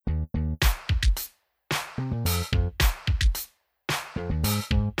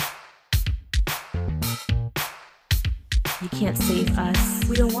You can't save us.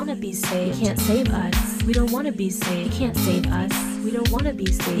 We don't want to be saved. You can't save us. We don't want to be saved. You can't save us. We don't want to be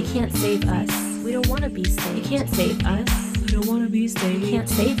saved. You can't save us. We don't want to be saved. You can't save us. We don't want to be saved. You can't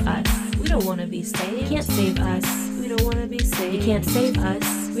save us. We don't want to be saved. You can't save us. We don't want to be saved. You can't save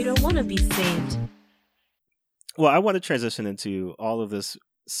us. We don't want to be saved. Well, I want to transition into all of this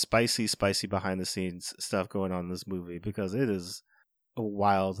spicy behind the scenes stuff going on in this movie because it is a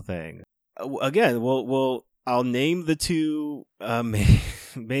wild thing. Again, I'll name the two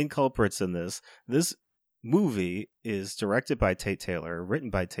main culprits in this. This movie is directed by Tate Taylor,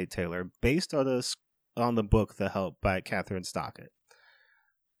 written by Tate Taylor, based on the book The Help by Catherine Stockett.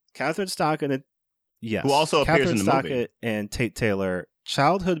 Catherine Stockett, yes, who also appears Catherine in the Stockett movie, and Tate Taylor,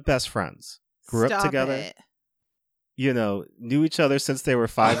 childhood best friends, grew up together. It. You know, knew each other since they were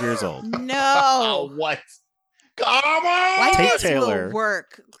 5 years old. No. What? Come on! Why Tate this Taylor. will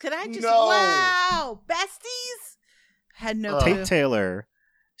work? Could I just wow, besties? Had no clue. Tate Taylor.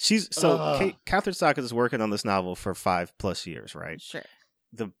 Catherine Stockett is working on this novel for 5+ years, right? Sure.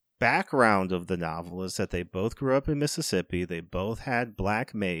 The background of the novel is that they both grew up in Mississippi. They both had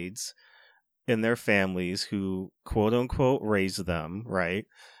black maids in their families who quote unquote raised them, right?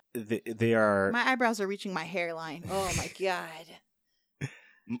 They are. My eyebrows are reaching my hairline. Oh my god.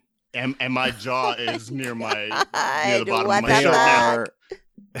 And my jaw is near near the God, bottom what of my the shirt.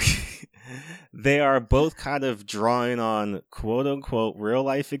 They are both kind of drawing on quote unquote real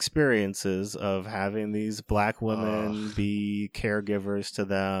life experiences of having these black women be caregivers to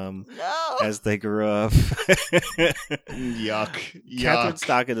them as they grew up. Yuck. Catherine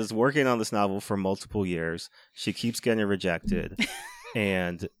Stockett is working on this novel for multiple years. She keeps getting rejected.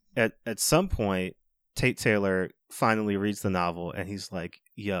 And at some point, Tate Taylor finally reads the novel and he's like,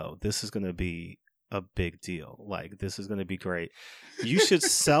 yo, this is going to be a big deal. Like, this is going to be great. You should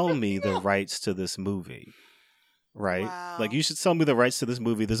sell me the rights to this movie. Right? Wow. Like, you should sell me the rights to this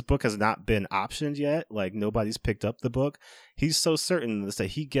movie. This book has not been optioned yet. Like, nobody's picked up the book. He's so certain that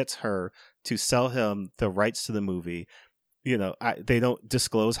he gets her to sell him the rights to the movie. You know, they don't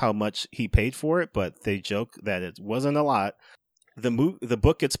disclose how much he paid for it, but they joke that it wasn't a lot. The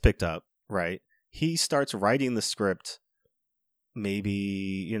book gets picked up, right? He starts writing the script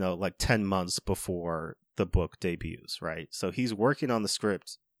maybe, like 10 months before the book debuts, right? So he's working on the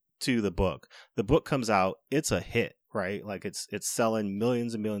script to the book. The book comes out, it's a hit, right? Like it's selling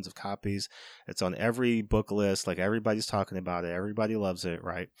millions and millions of copies. It's on every book list, like everybody's talking about it, everybody loves it,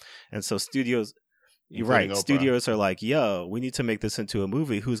 right? And so studios, you're right, Oprah. Studios are like, yo, we need to make this into a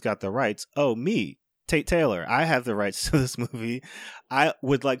movie. Who's got the rights? Oh, me, Tate Taylor. I have the rights to this movie. I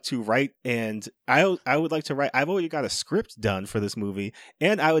would like to write, and I would like to write. I've already got a script done for this movie,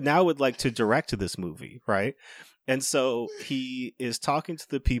 and I would like to direct this movie, right? And so he is talking to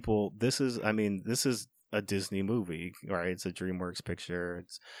the people. This is a Disney movie, right? It's a DreamWorks picture.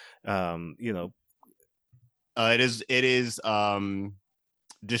 It's, it is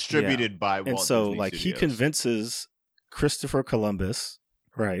distributed by Walt and so Disney like Studios. he convinces Christopher Columbus,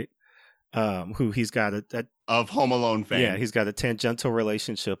 right? Who he's got of Home Alone fame. Yeah, he's got a tangential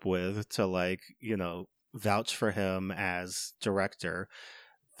relationship with to vouch for him as director.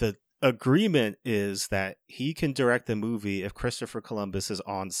 The agreement is that he can direct the movie if Christopher Columbus is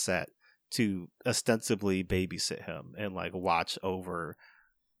on set to ostensibly babysit him and watch over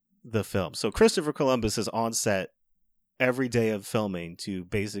the film. So Christopher Columbus is on set every day of filming to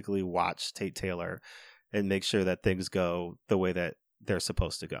basically watch Tate Taylor and make sure that things go the way that they're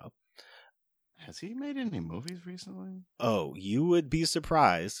supposed to go. Has he made any movies recently? Oh, you would be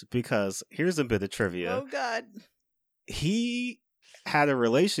surprised because here's a bit of trivia. Oh, God. He had a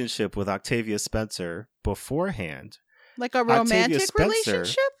relationship with Octavia Spencer beforehand. Like a romantic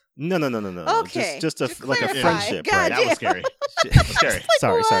relationship? No. Okay. Just a friendship. God, right? That was scary. Scary.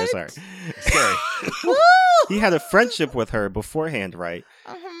 Sorry. Scary. He had a friendship with her beforehand, right?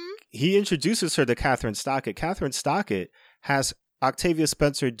 Uh-huh. He introduces her to Catherine Stockett. Catherine Stockett has Octavia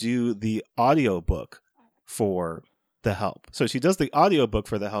Spencer do the audiobook for The Help. So she does the audiobook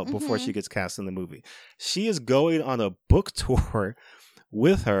for The Help before she gets cast in the movie. She is going on a book tour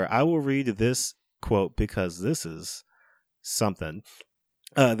with her. I will read this quote because this is something.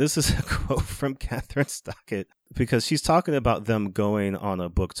 This is a quote from Catherine Stockett because she's talking about them going on a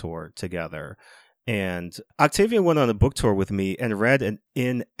book tour together. And Octavia went on a book tour with me and read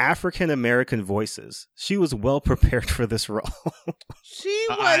in African American voices. She was well prepared for this role. She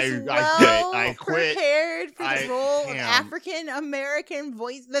was I quit. prepared for the role of African American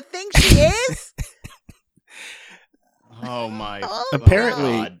voice. The thing she is. Oh my!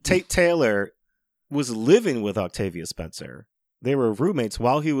 Apparently, God. Tate Taylor was living with Octavia Spencer. They were roommates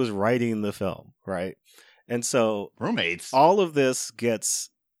while he was writing the film, right? And so roommates. all of this gets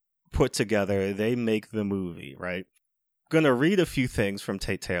put together. They make the movie, right? Going to read a few things from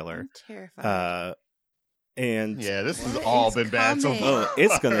Tate Taylor. I'm terrified. And yeah, this has What all is been bad so coming? far.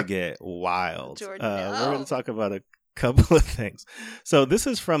 it's going to get wild. Jordan, We're no. going to talk about a couple of things. So this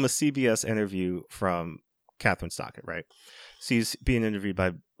is from a CBS interview from Catherine Stockett, right? She's being interviewed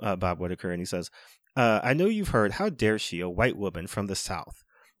by Bob Whitaker, and he says, I know you've heard, how dare she, a white woman from the South,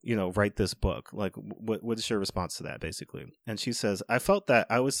 write this book? Like, what is your response to that, basically? And she says, I felt that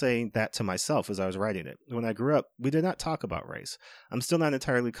I was saying that to myself as I was writing it. When I grew up, we did not talk about race. I'm still not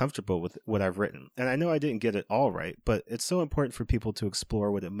entirely comfortable with what I've written. And I know I didn't get it all right, but it's so important for people to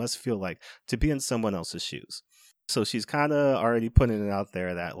explore what it must feel like to be in someone else's shoes. So she's kind of already putting it out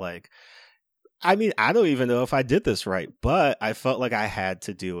there that, like, I mean, I don't even know if I did this right, but I felt like I had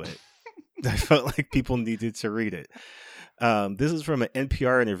to do it. I felt like people needed to read it. This is from an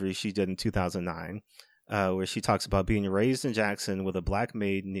NPR interview she did in 2009, where she talks about being raised in Jackson with a black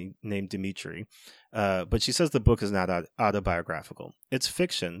maid named Dimitri. But she says the book is not autobiographical. It's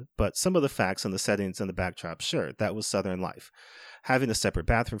fiction, but some of the facts and the settings and the backdrop, sure, that was Southern life. Having a separate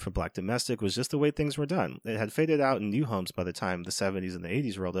bathroom for black domestic was just the way things were done. It had faded out in new homes by the time the 70s and the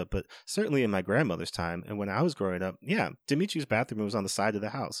 80s rolled up, but certainly in my grandmother's time and when I was growing up, yeah, Dimitri's bathroom was on the side of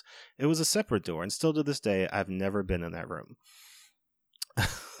the house. It was a separate door, and still to this day, I've never been in that room.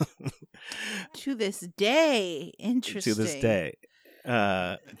 To this day. Interesting. To this day.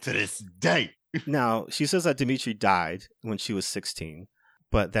 To this day. Now, she says that Dimitri died when she was 16,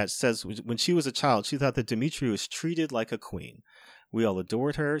 but that says when she was a child, she thought that Dimitri was treated like a queen. We all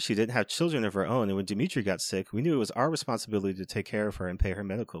adored her. She didn't have children of her own, and when Dimitri got sick, we knew it was our responsibility to take care of her and pay her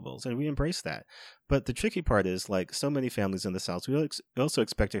medical bills, and we embraced that. But the tricky part is, like so many families in the South, we also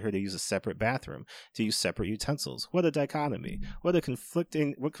expected her to use a separate bathroom, to use separate utensils. What a dichotomy. What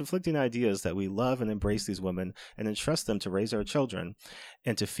conflicting ideas that we love and embrace these women and entrust them to raise our children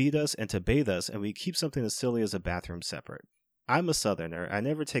and to feed us and to bathe us, and we keep something as silly as a bathroom separate. I'm a Southerner. I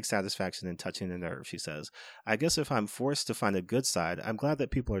never take satisfaction in touching a nerve, she says. I guess if I'm forced to find a good side, I'm glad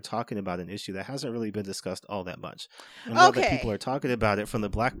that people are talking about an issue that hasn't really been discussed all that much. I'm glad that people are talking about it from the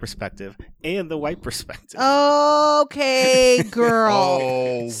black perspective and the white perspective. Okay, girl.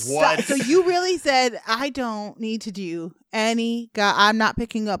 Oh, what? So you really said, I don't need to do I'm not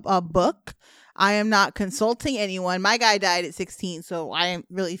picking up a book. I am not consulting anyone. My guy died at 16, so I didn't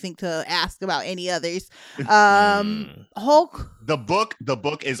really think to ask about any others. Hulk. The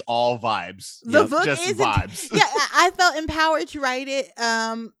book is all vibes. The book just is vibes. Yeah, I felt empowered to write it.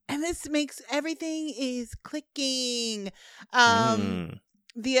 And this makes everything is clicking.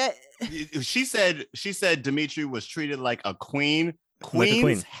 She said Dimitri was treated like a queen.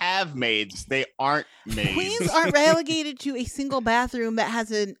 Queens have maids. They aren't maids. Queens aren't relegated to a single bathroom that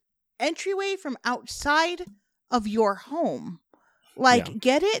has an entryway from outside of your home. Like,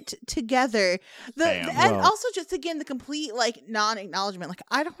 get it together. And also just, again, the complete, like, non-acknowledgement. Like,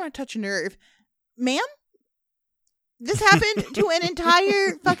 I don't want to touch a nerve. Ma'am? This happened to an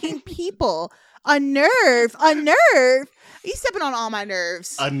entire fucking people. A nerve. You stepping on all my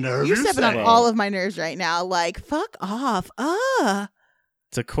nerves. A nerve? You're stepping on all of my nerves right now. Like, fuck off.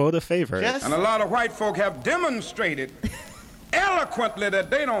 To quote a favorite. And a lot of white folk have demonstrated eloquently that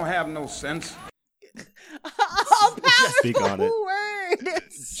they don't have no sense. Speak on it. Word.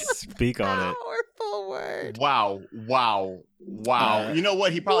 Speak on it. Powerful word. Wow. You know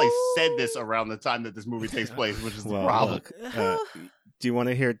what? He probably said this around the time that this movie takes place, which is the problem. Look, do you want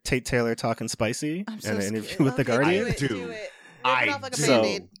to hear Tate Taylor talking spicy in an interview with The Guardian? I do.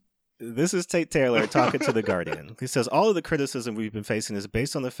 So, this is Tate Taylor talking to The Guardian. He says, all of the criticism we've been facing is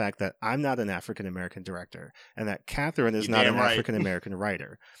based on the fact that I'm not an African-American director and that Catherine is not an African-American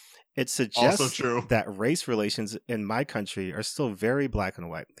writer. It suggests that race relations in my country are still very black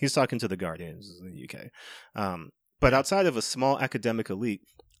and white. He's talking to The Guardian in the UK. But outside of a small academic elite,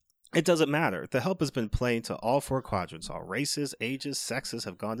 it doesn't matter. The Help has been playing to all four quadrants. All races, ages, sexes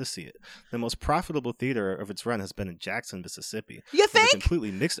have gone to see it. The most profitable theater of its run has been in Jackson, Mississippi. You think? With a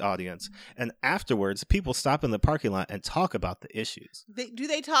completely mixed audience. And afterwards, people stop in the parking lot and talk about the issues. Do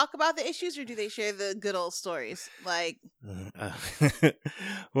they talk about the issues or do they share the good old stories? Like,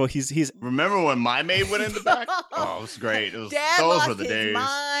 well, he's. Remember when my maid went in the back? Oh, it was great. It was Dad those lost were the his days.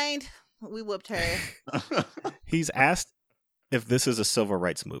 mind. We whooped her. He's asked if this is a civil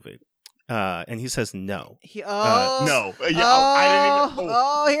rights movie. And he says no. No. I didn't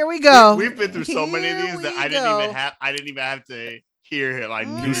even. Here we go. We've been through so many of these that I didn't even have to hear him. I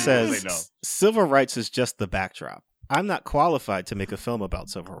knew he says no. Civil rights is just the backdrop. I'm not qualified to make a film about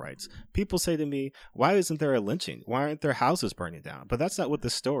civil rights. People say to me, why isn't there a lynching? Why aren't there houses burning down? But that's not what the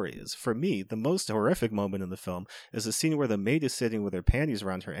story is. For me, the most horrific moment in the film is the scene where the maid is sitting with her panties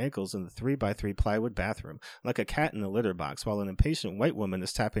around her ankles in the 3x3 plywood bathroom, like a cat in a litter box, while an impatient white woman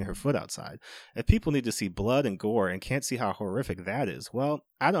is tapping her foot outside. If people need to see blood and gore and can't see how horrific that is, well,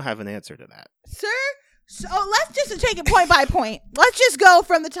 I don't have an answer to that. Sir? So let's just take it point by point. Let's just go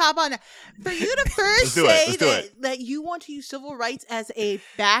from the top on. For you to first say that you want to use civil rights as a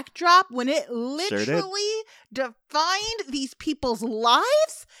backdrop when it literally defined these people's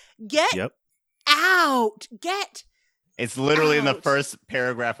lives, get out. Get It's literally out. in the first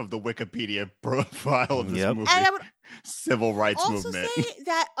paragraph of the Wikipedia profile of this movie. And I would civil rights also movement. say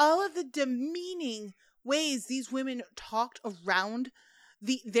that all of the demeaning ways these women talked around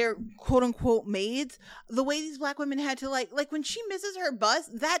their quote unquote maids, the way these black women had to like when she misses her bus,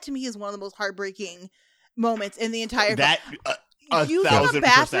 that to me is one of the most heartbreaking moments in the entire that using a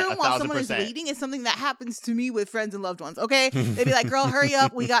bathroom while someone is waiting is something that happens to me with friends and loved ones. Okay, they'd be like, "Girl, hurry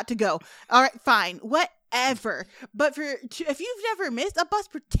up, we got to go." All right, fine, whatever. But if you've never missed a bus,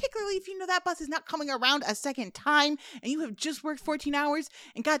 particularly if you know that bus is not coming around a second time, and you have just worked 14 hours,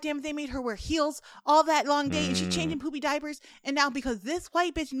 and goddamn it, they made her wear heels all that long day, and she's changing poopy diapers, and now because this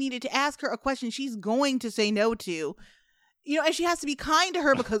white bitch needed to ask her a question she's going to say no to. You know, and she has to be kind to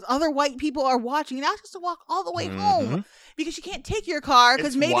her because other white people are watching. And now she has to walk all the way home because she can't take your car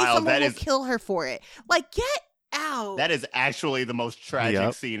because maybe someone will kill her for it. Like, get out. That is actually the most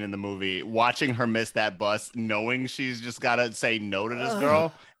tragic scene in the movie. Watching her miss that bus, knowing she's just got to say no to this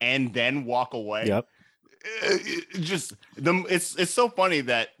girl and then walk away. Yep. It's so funny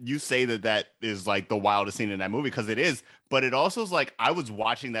that you say that is like the wildest scene in that movie because it is. But it also is like I was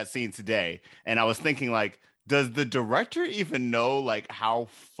watching that scene today and I was thinking like, does the director even know like how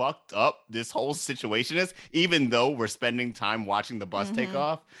fucked up this whole situation is? Even though we're spending time watching the bus take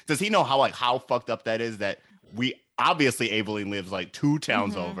off, does he know how fucked up that is? That we obviously Aveline lives like 2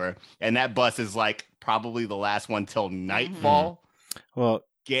 towns over, and that bus is like probably the last one till nightfall. Well,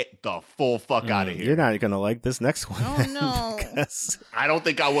 get the full fuck out of here. You're not gonna like this next one. Oh no! Because I don't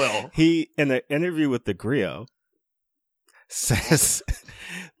think I will. He in an interview with the Griot says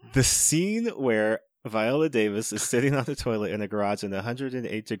the scene where Viola Davis is sitting on the toilet in a garage in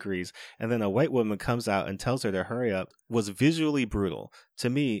 108 degrees, and then a white woman comes out and tells her to hurry up, was visually brutal. To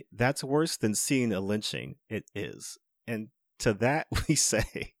me, that's worse than seeing a lynching. It is. And to that, we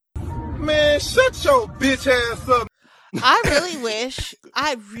say, man, shut your bitch ass up. I really wish,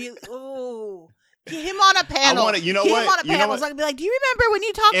 get him on a panel. Get him on a panel so I can be like, do you remember when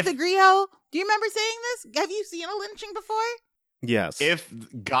you talked to the Griot? Do you remember saying this? Have you seen a lynching before? Yes. If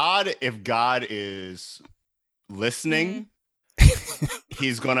God is listening,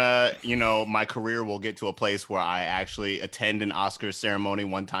 he's gonna, my career will get to a place where I actually attend an Oscars ceremony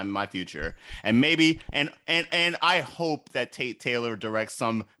one time in my future. And maybe, and I hope that Tate Taylor directs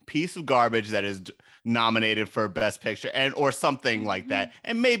some piece of garbage that is nominated for Best Picture or something like that.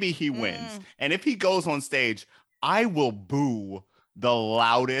 And maybe he wins. And if he goes on stage, I will boo the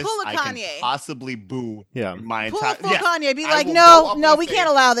loudest I can possibly boo my entire Kanye. Be like, no, we can't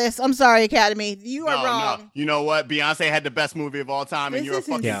allow this. I'm sorry, Academy. You are wrong. No. You know what? Beyonce had the best movie of all time, and you're a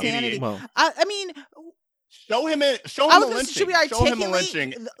fucking idiot. Well, I mean, show him a lynching. Should we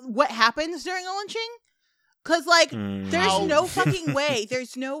articulate what happens during a lynching? Because, there's no fucking way.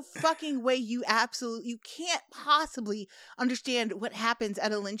 There's no fucking way you can't possibly understand what happens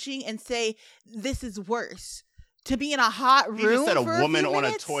at a lynching and say this is worse. To be in a hot room. He just said a woman on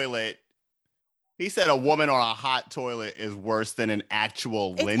a toilet. He said a woman on a hot toilet is worse than an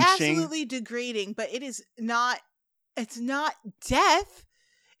actual lynching. It's absolutely degrading, but it is not. It's not death.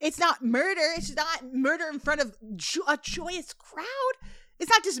 It's not murder. It's not murder in front of a joyous crowd.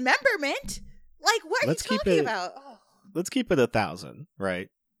 It's not dismemberment. Like, what are you talking about? Oh. Let's keep it 1,000, right?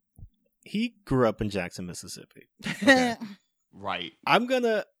 He grew up in Jackson, Mississippi. Okay. Right. I'm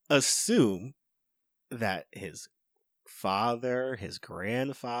gonna assume that his father, his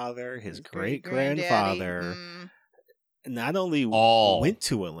grandfather, his great-grandfather not only went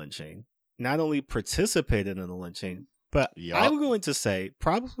to a lynching, not only participated in a lynching, but I'm going to say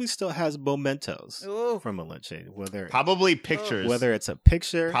probably still has mementos from a lynching. Probably pictures. Whether it's a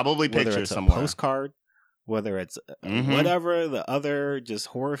picture. Probably whether pictures it's a somewhere. postcard. Whether it's whatever the other just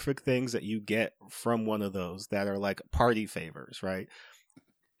horrific things that you get from one of those that are like party favors, right?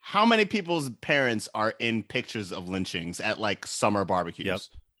 How many people's parents are in pictures of lynchings at like summer barbecues? Yep.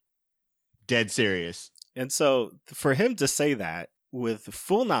 Dead serious. And so for him to say that with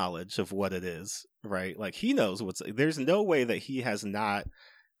full knowledge of what it is, right? Like he knows there's no way that he has not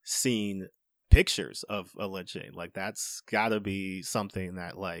seen pictures of a lynching. Like that's gotta be something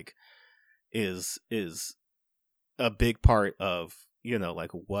that like is a big part of, you know,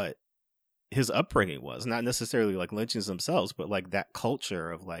 like what his upbringing was. Not necessarily like lynchings themselves, but like that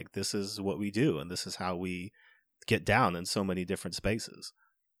culture of like, this is what we do and this is how we get down in so many different spaces.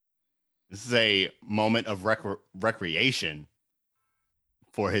 This is a moment of recreation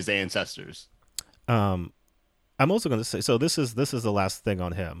for his ancestors. I'm also going to say, so this is the last thing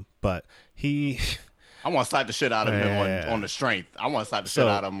on him, but I want to slap the shit out of him on the strength. I want to slap the shit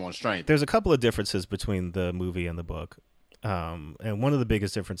out of him on strength. There's a couple of differences between the movie and the book. And one of the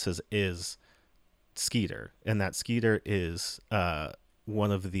biggest differences is Skeeter, and that Skeeter is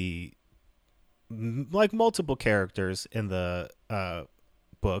one of the like multiple characters in the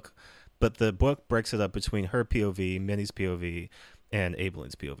book, but the book breaks it up between her POV, Minnie's POV, and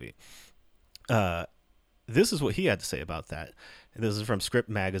Abelin's POV. This is what he had to say about that. This is from Script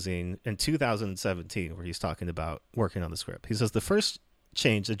Magazine in 2017, where he's talking about working on the script. He says, the first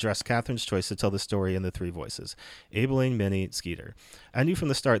change addressed Catherine's choice to tell the story in the three voices, Abeline, Minnie, Skeeter. I knew from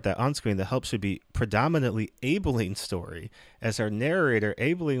the start that on screen the help should be predominantly Abeline's story. As our narrator,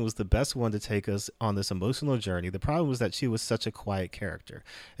 Abeline was the best one to take us on this emotional journey. The problem was that she was such a quiet character.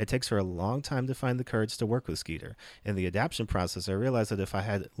 It takes her a long time to find the courage to work with Skeeter. In the adaptation process, I realized that if I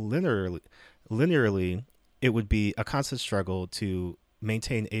had linearly, it would be a constant struggle to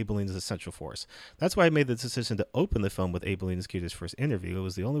maintain Abeline as a central force. That's why I made the decision to open the film with Abeline and Skeeter's first interview. It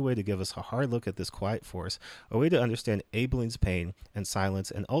was the only way to give us a hard look at this quiet force, a way to understand Abeline's pain and silence,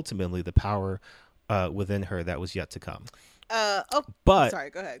 and ultimately the power within her that was yet to come. But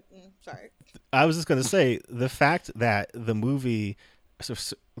sorry, go ahead. Sorry. I was just going to say, the fact that the movie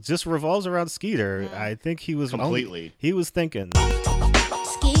just revolves around Skeeter, I think he was completely. He was thinking,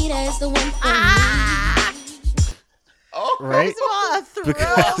 Skeeter's the one for me. Oh, right?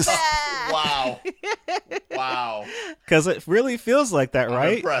 Because, wow. Because it really feels like that,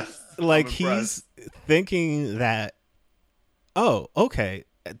 right? I'm impressed. Like he's thinking that, oh, okay.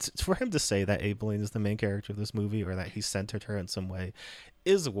 For him to say that Abeline is the main character of this movie, or that he centered her in some way,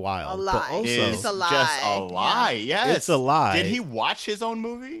 is wild. A lie. But also, It's a lie. Just a lie. Yeah. Yes. It's a lie. Did he watch his own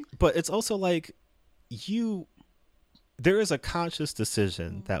movie? But it's also like there is a conscious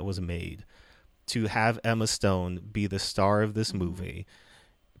decision that was made to have Emma Stone be the star of this movie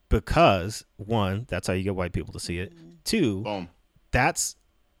because, one, that's how you get white people to see it. Two, Boom. That's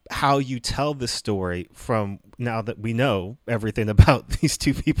how you tell the story from now that we know everything about these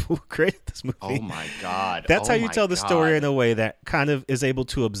two people who created this movie. Oh my God. That's how you tell the story in a way that kind of is able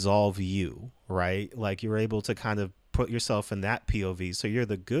to absolve you, right? Like you're able to kind of put yourself in that POV. So you're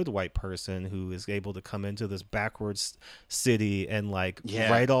the good white person who is able to come into this backwards city and like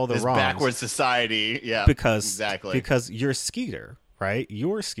right all the wrongs. Backwards society. Yeah. Because you're Skeeter, right?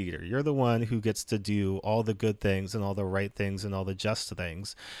 You're Skeeter. You're the one who gets to do all the good things and all the right things and all the just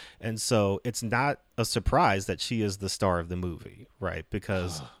things. And so it's not a surprise that she is the star of the movie, right?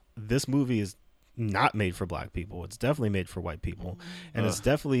 Because this movie is not made for black people. It's definitely made for white people. And it's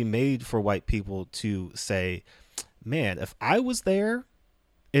definitely made for white people to say, man, if I was there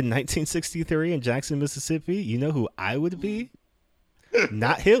in 1963 in Jackson, Mississippi, you know who I would be?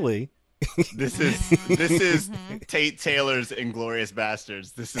 Not Hilly. This is Tate Taylor's Inglourious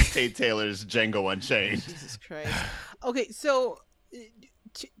Bastards. This is Tate Taylor's Django Unchained. Jesus Christ. Okay, so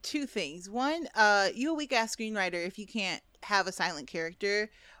two things. One, you a weak ass screenwriter if you can't have a silent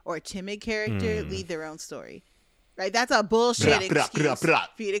character or a timid character lead their own story. Right? That's a bullshit excuse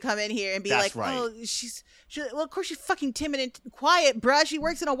for you to come in here and be like, right. Oh, well, of course she's fucking timid and quiet, bruh. She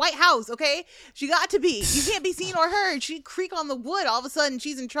works in a White House, okay? She got to be. You can't be seen or heard. She creak on the wood. All of a sudden,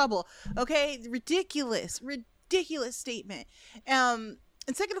 she's in trouble, okay? Ridiculous statement. And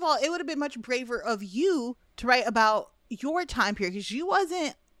second of all, it would have been much braver of you to write about your time period because you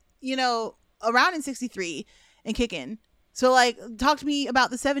wasn't, around in 63 and kicking. So, like, talk to me about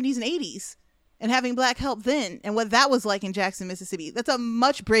the 70s and 80s. And having black help then, and what that was like in Jackson, Mississippi. That's a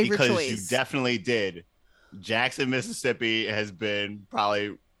much braver choice. Because you definitely did. Jackson, Mississippi has been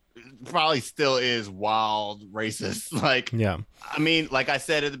probably still is wild racist. Like, yeah. I mean, like I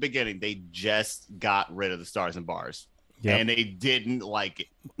said at the beginning, they just got rid of the stars and bars. Yep. And they didn't like it.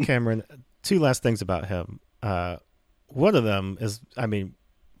 Cameron, two last things about him. One of them is, I mean,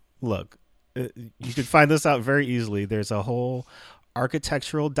 look, you could find this out very easily. There's a whole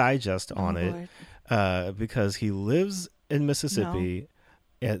architectural digest on it because he lives in Mississippi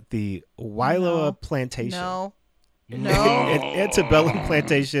at the Wailoa Plantation. No. Antebellum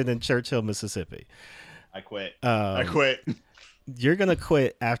Plantation in Churchill, Mississippi. I quit. I quit. You're gonna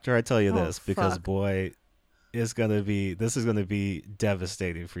quit after I tell you this because boy, this is gonna be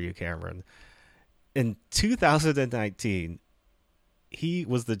devastating for you, Cameron. In 2019, he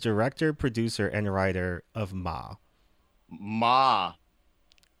was the director, producer, and writer of Ma. Ma.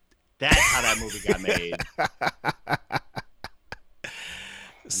 That's how that movie got made.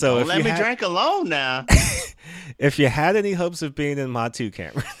 So don't let me drink alone now. If you had any hopes of being in Ma 2,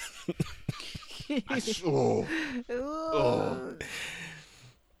 Cameron.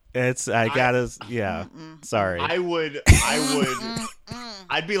 Sorry.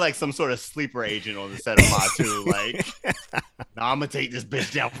 I'd be like some sort of sleeper agent on the set of Ma 2. Like, no, I'm gonna take this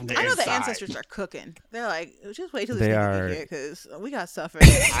bitch down from the inside. I know the ancestors are cooking. They're like, just wait till this nigga get here because we got suffer.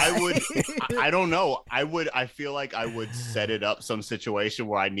 I don't know. I feel like I would set it up some situation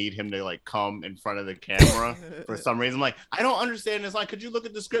where I need him to like come in front of the camera for some reason. I'm like, I don't understand this. Like, could you look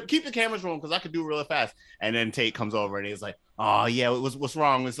at the script? Keep the cameras rolling because I could do it really fast. And then Tate comes over and he's like, oh yeah, what's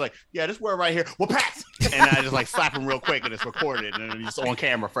wrong? It's like, yeah, this word right here. Well, pass. And I just like slap him real quick and it's recorded and it's on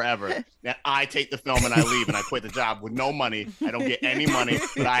camera forever. Then I take the film and I leave and I quit the job with no money. I don't get any money,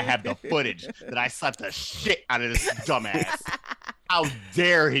 but I have the footage that I slapped the shit out of this dumbass. How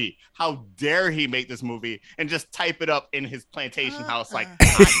dare he? How dare he make this movie and just type it up in his plantation house like,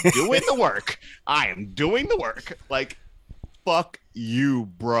 I'm doing the work. I am doing the work. Like, fuck you,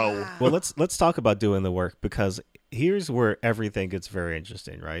 bro. Well, let's talk about doing the work because here's where everything gets very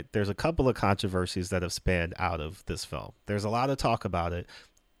interesting, right? There's a couple of controversies that have spanned out of this film. There's a lot of talk about it.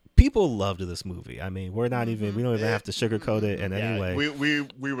 People loved this movie. I mean, we don't even have to sugarcoat it in any way.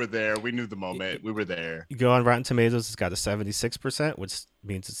 We were there. We knew the moment. We were there. You go on Rotten Tomatoes, it's got a 76%, which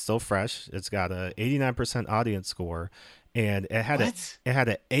means it's still fresh. It's got a 89% audience score, and it had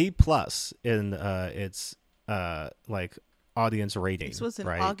an A+ in its like audience rating. This was an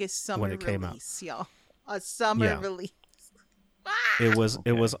right? August summer when it came release, y'all. A summer release. It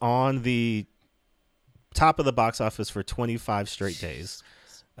was on the top of the box office for 25 straight days.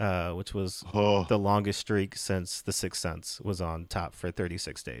 Which was the longest streak since The Sixth Sense was on top for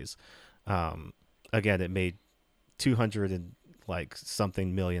 36 days. Again, it made $200 and like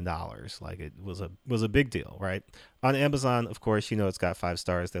something million. Like it was a big deal, right? On Amazon, of course, it's got 5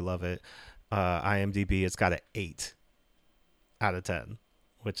 stars. They love it. IMDb, it's got an 8 out of 10,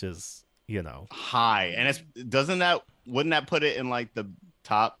 which is high. And wouldn't that put it in like the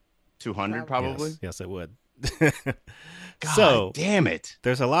top 200 probably? Yes, it would. God so damn it.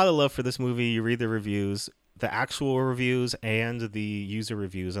 There's a lot of love for this movie. You read the reviews, the actual reviews and the user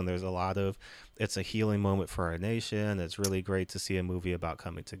reviews, and there's a lot of it's a healing moment for our nation. It's really great to see a movie about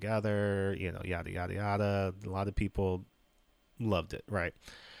coming together, yada yada yada. A lot of people loved it, right?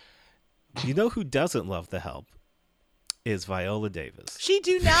 You know who doesn't love The Help is Viola Davis. She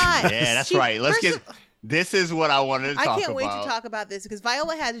do not. Yeah, that's right. This is what I wanted to talk about. I can't wait to talk about this because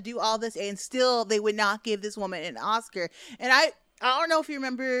Viola had to do all this and still they would not give this woman an Oscar. And I don't know if you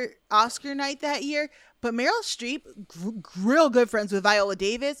remember Oscar night that year, but Meryl Streep, real good friends with Viola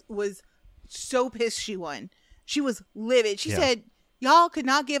Davis, was so pissed she won. She was livid. She said, y'all could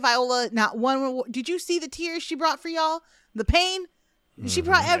not give Viola not one reward. Did you see the tears she brought for y'all? The pain? She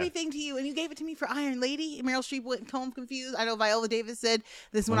brought everything to you, and you gave it to me for Iron Lady. Meryl Streep went home confused. I know Viola Davis said,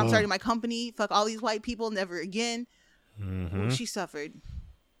 this is when I'm starting my company. Fuck all these white people, never again. Well, she suffered.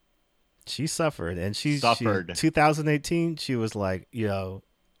 She suffered, and she 2018, she was like,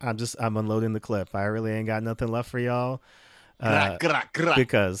 I'm unloading the clip. I really ain't got nothing left for y'all.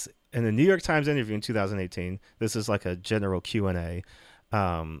 Because in the New York Times interview in 2018, this is like a general Q&A.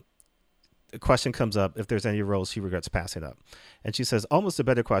 A question comes up if there's any roles she regrets passing up. And she says, almost a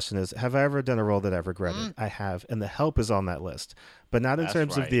better question is, have I ever done a role that I've regretted? I have. And The Help is on that list, but not in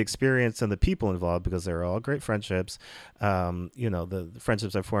terms of the experience and the people involved, because they're all great friendships. The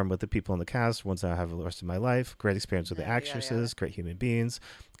friendships I formed with the people in the cast, ones that I have the rest of my life, great experience with the actresses, great human beings.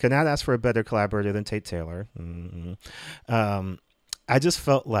 Could not ask for a better collaborator than Tate Taylor. I just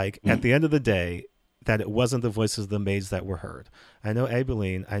felt like at the end of the day, that it wasn't the voices of the maids that were heard. I know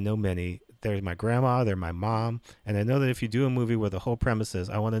Aibileen, I know Minnie. They're my grandma, they're my mom, and I know that if you do a movie where the whole premise is,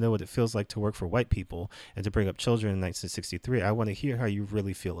 I want to know what it feels like to work for white people and to bring up children in 1963, I want to hear how you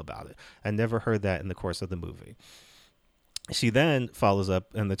really feel about it. I never heard that in the course of the movie. She then follows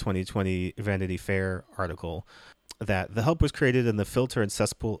up in the 2020 Vanity Fair article that The Help was created in the filter and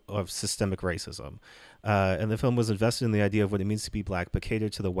cesspool of systemic racism. And the film was invested in the idea of what it means to be black, but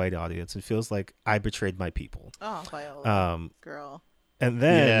catered to the white audience and feels like I betrayed my people. Oh, Viola, girl. And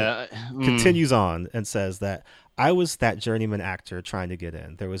then continues on and says that I was that journeyman actor trying to get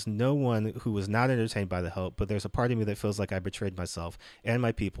in. There was no one who was not entertained by the help, but there's a part of me that feels like I betrayed myself and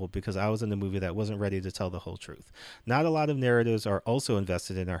my people because I was in a movie that wasn't ready to tell the whole truth. Not a lot of narratives are also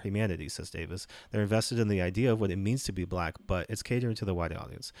invested in our humanity, says Davis. They're invested in the idea of what it means to be black, but it's catering to the white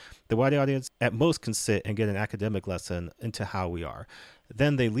audience. The white audience at most can sit and get an academic lesson into how we are.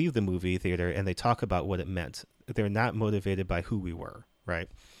 Then they leave the movie theater and they talk about what it meant. They're not motivated by who we were, right?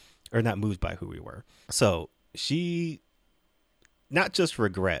 Or not moved by who we were. So she not just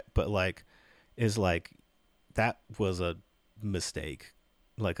regret, but like is like, that was a mistake,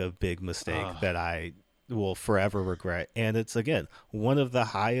 like a big mistake that I will forever regret. And it's, again, one of the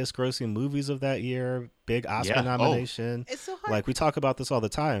highest grossing movies of that year, big Oscar nomination. It's so hard. Like, we talk about this all the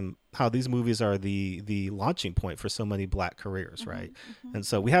time, how these movies are the launching point for so many black careers, right? And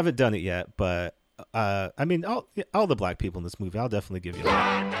so we haven't done it yet, but I mean, all the black people in this movie, I'll definitely give you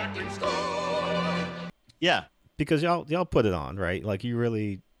that. Yeah, because y'all put it on, right? Like, you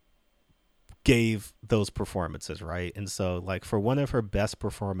really gave those performances, right? And so, like, for one of her best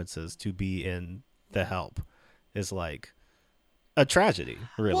performances to be in The Help is like a tragedy,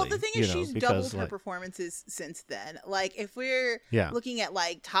 really. Well, the thing is, she's doubled her performances since then. Like, if we're looking at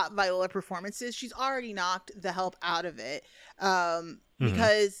like top Viola performances, she's already knocked The Help out of it,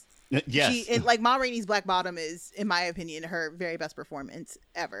 because like Ma Rainey's Black Bottom is, in my opinion, her very best performance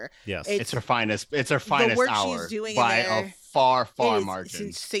ever. Yes, it's her finest. It's her finest the work hour she's doing by a far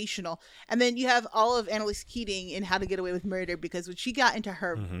margin. Sensational. And then you have all of Annalise Keating in How to Get Away with Murder, because when she got into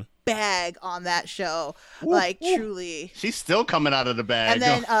her bag on that show, truly, she's still coming out of the bag. And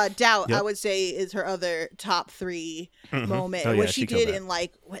then Doubt, I would say, is her other top 3 moment. What she did in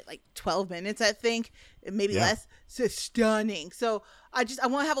like 12 minutes, I think, maybe less. So stunning. So I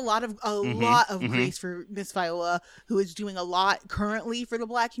want to have a lot of grace for Miss Viola, who is doing a lot currently for the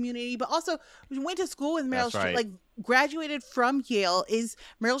Black community, but also went to school with Meryl Streep, like graduated from Yale, is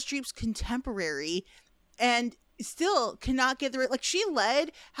Meryl Streep's contemporary, and still cannot get the like. She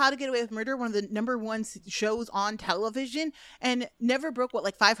led How to Get Away with Murder, one of the #1 shows on television, and never broke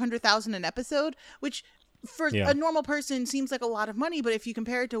 500,000 an episode, which for a normal person seems like a lot of money, but if you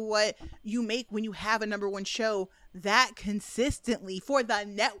compare it to what you make when you have a #1 show that consistently for the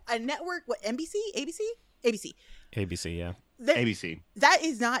network, what, NBC, ABC, yeah. ABC. That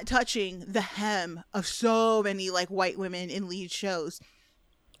is not touching the hem of so many like white women in lead shows.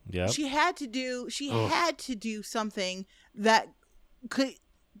 Yeah. She had to do something that could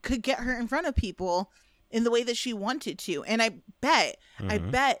get her in front of people in the way that she wanted to. And I bet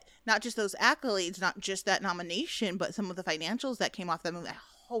not just those accolades, not just that nomination, but some of the financials that came off that movie. I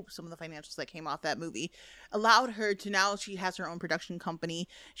hope some of the financials that came off that movie allowed her to, now she has her own production company.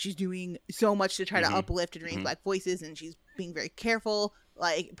 She's doing so much to try to uplift and raise Black voices, and she's being very careful,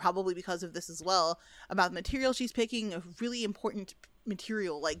 like probably because of this as well, about the material she's picking, a really important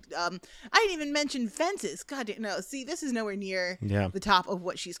material. Like I didn't even mention Fences. God damn, no. See, this is nowhere near the top of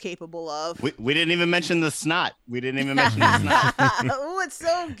what she's capable of. We didn't even mention the snot. Oh, it's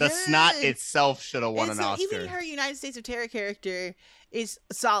so good. The snot itself should have won an Oscar. Even her United States of Terror character is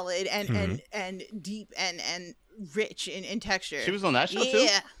solid and deep and rich in texture. She was on that show too?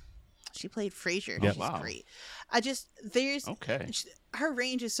 Yeah. She played Frasier. Yep. She's great. Her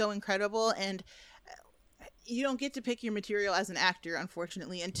range is so incredible, and you don't get to pick your material as an actor,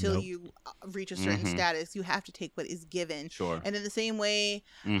 unfortunately, until you reach a certain status. You have to take what is given. Sure. And in the same way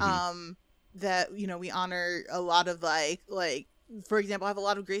that, we honor a lot of like, for example, I have a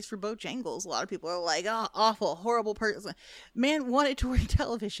lot of grace for Bojangles. A lot of people are like, oh, awful, horrible person. Man wanted to work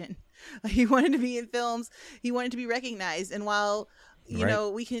television. Like, he wanted to be in films. He wanted to be recognized. And while, you know,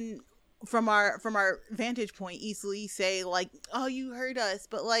 we can, from our vantage point, easily say like, oh, you hurt us.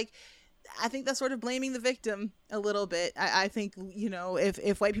 But like, I think that's sort of blaming the victim a little bit. I think,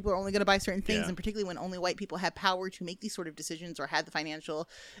 if white people are only going to buy certain things, and particularly when only white people have power to make these sort of decisions or had the financial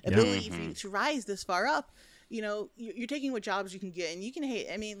ability for you to rise this far up, you're taking what jobs you can get, and you can hate.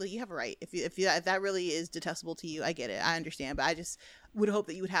 I mean, you have a right. If that really is detestable to you, I get it. I understand. But I just would hope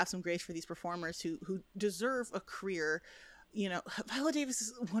that you would have some grace for these performers who deserve a career. Viola Davis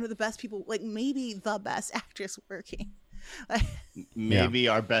is one of the best people, like maybe the best actress working. Maybe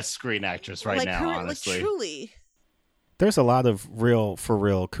our best screen actress right now, honestly. Truly. There's a lot of real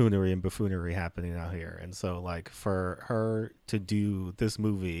coonery and buffoonery happening out here. And so, like, for her to do this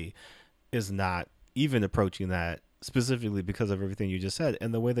movie is not even approaching that, specifically because of everything you just said.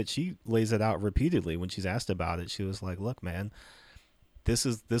 And the way that she lays it out repeatedly when she's asked about it, she was like, look, man, this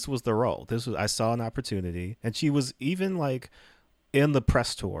was the role. I saw an opportunity. And she was even like in the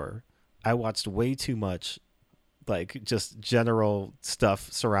press tour. I watched way too much like just general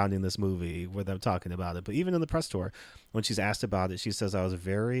stuff surrounding this movie where them talking about it. But even in the press tour, when she's asked about it, she says, I was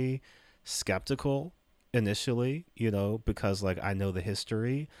very skeptical initially, because like I know the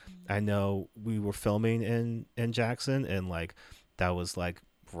history. I know we were filming in Jackson, and like that was like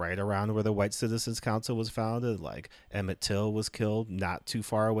right around where the White Citizens Council was founded. Like Emmett Till was killed not too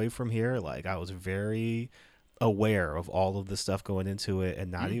far away from here. Like I was very aware of all of the stuff going into it, and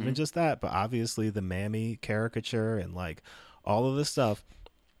not even just that, but obviously the Mammy caricature and like all of this stuff.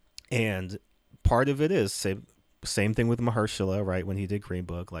 And part of it is same thing with Mahershala, right? When he did Green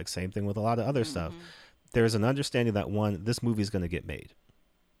Book, like same thing with a lot of other stuff. There's an understanding that this movie is going to get made.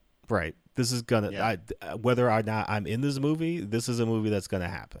 Right. This is going to, whether or not I'm in this movie, this is a movie that's going to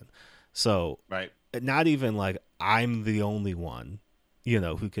happen. So, right. Not even like I'm the only one,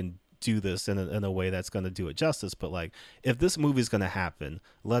 who can do this in a way that's going to do it justice. But like, if this movie is going to happen,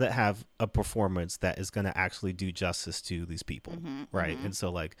 let it have a performance that is going to actually do justice to these people. Right. And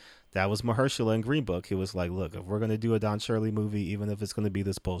so like, that was Mahershala in Green Book. He was like, look, if we're going to do a Don Shirley movie, even if it's going to be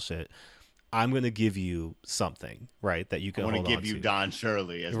this bullshit, I'm going to give you something, right, that you can hold on to. I want to give you Don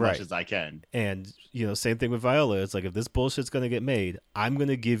Shirley as much as I can. And, same thing with Viola. It's like, if this bullshit's going to get made, I'm going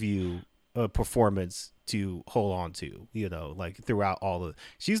to give you a performance to hold on to, like throughout all of.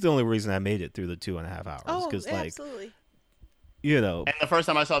 She's the only reason I made it through the 2.5 hours. Oh, like, absolutely. And the first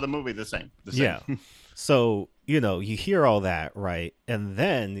time I saw the movie, the same. Yeah. So, you hear all that, right? And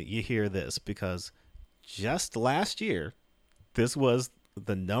then you hear this, because just last year, this was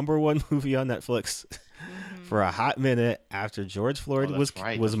the #1 movie on Netflix for a hot minute after George Floyd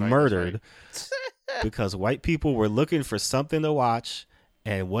was murdered because white people were looking for something to watch,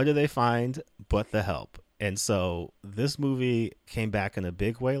 and what do they find but The Help? And so this movie came back in a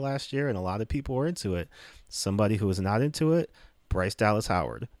big way last year, and a lot of people were into it. Somebody who was not into it, Bryce Dallas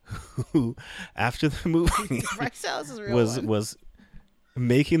Howard, who after the movie Bryce Dallas is a real was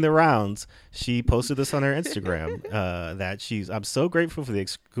making the rounds, she posted this on her Instagram, that I'm so grateful for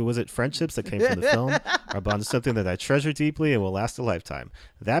the friendships that came from the film are bound to something that I treasure deeply and will last a lifetime.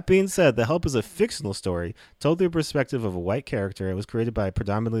 That being said, The Help is a fictional story told through the perspective of a white character and was created by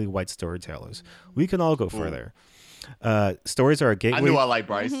predominantly white storytellers. We can all go further. Stories are a gateway. I knew I liked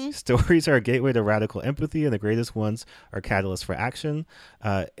Bryce. Stories are a gateway to radical empathy, and the greatest ones are catalysts for action.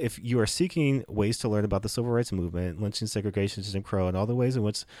 If you are seeking ways to learn about the civil rights movement, lynching, segregation, Jim Crow, and all the ways in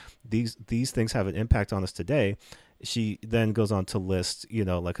which these things have an impact on us today, she then goes on to list,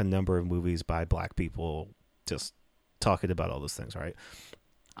 like a number of movies by Black people just talking about all those things, right?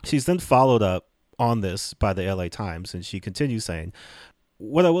 She's then followed up on this by the LA Times, and she continues saying,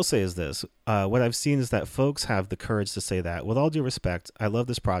 what I will say is this. What I've seen is that folks have the courage to say that, with all due respect, I love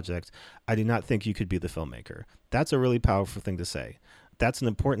this project. I do not think you could be the filmmaker. That's a really powerful thing to say. That's an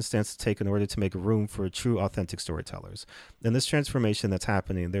important stance to take in order to make room for true, authentic storytellers. In this transformation that's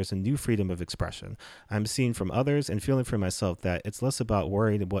happening, there's a new freedom of expression. I'm seeing from others and feeling for myself that it's less about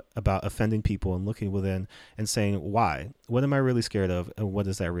worrying about offending people and looking within and saying, why? What am I really scared of? And what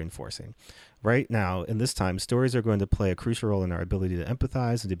is that reinforcing? Right now, in this time, stories are going to play a crucial role in our ability to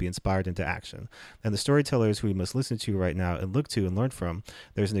empathize and to be inspired into action. And the storytellers who we must listen to right now and look to and learn from,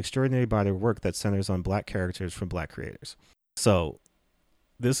 there's an extraordinary body of work that centers on Black characters from Black creators. So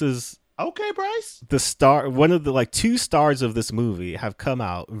this is okay, Bryce. The star, one of the 2 stars of this movie have come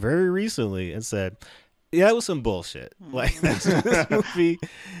out very recently and said, yeah, it was some bullshit. Like, this movie,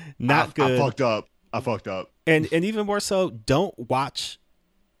 not good. I fucked up. And even more so, don't watch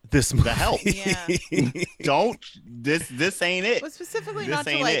this movie. The Help. Yeah. Don't. This ain't it. But specifically this not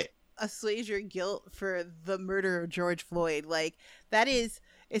to assuage your guilt for the murder of George Floyd. Like, that is,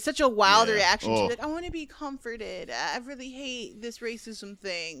 it's such a wild reaction to be like, I want to be comforted. I really hate this racism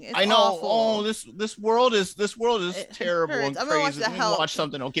thing. It's I know. awful. Oh, this world is terrible and I'm crazy. Watch The Help. Watch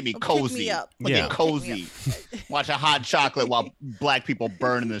something that'll get me Pick cozy. me up. Get cozy. Watch a hot chocolate while Black people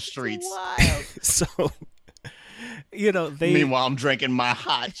burn in the streets. Wild. So, they. Meanwhile, I'm drinking my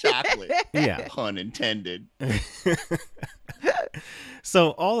hot chocolate. Yeah. Pun intended. So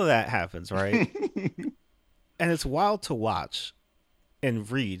all of that happens, right? And it's wild to watch and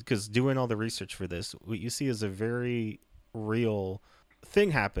read, because doing all the research for this, what you see is a very real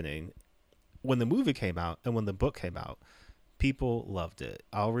thing happening. When the movie came out and when the book came out, people loved it.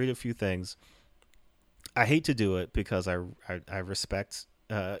 I'll read a few things. I hate to do it because I respect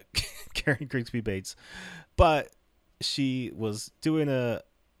Karen Grigsby Bates, but she was doing a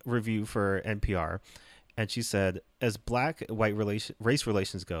review for NPR, and she said, as Black-white race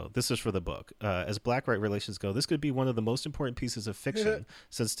relations go, this is for the book, as Black-white relations go, this could be one of the most important pieces of fiction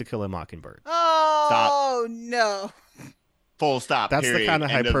since To Kill a Mockingbird. Oh, no. Full stop. That's period. the kind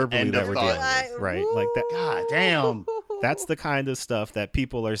of hyperbole that we're dealing thought. with, right? Like that. God damn. That's the kind of stuff that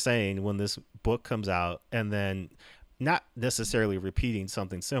people are saying when this book comes out, and then not necessarily repeating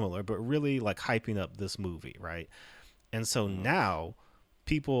something similar, but really like hyping up this movie, right? And so now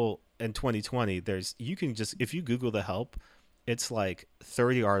people in 2020, you can just, if you Google The Help, it's like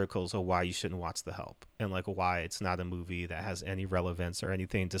 30 articles of why you shouldn't watch The Help and like why it's not a movie that has any relevance or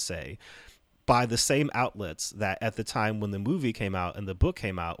anything to say, by the same outlets that at the time when the movie came out and the book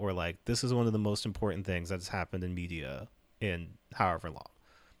came out were like, this is one of the most important things that's happened in media in however long,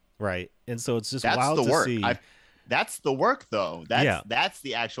 right? And so it's just wild to see. That's the work, though. That's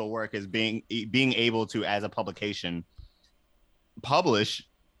the actual work, is being able to, as a publication, publish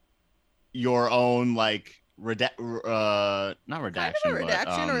your own like not redaction, kind of a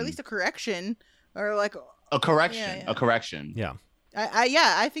redaction, or at least a correction, or like a correction. A correction. Yeah.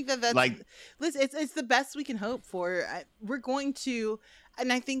 I think that's like, listen, it's the best we can hope for. We're going to,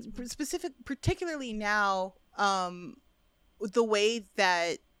 and I think particularly now, the way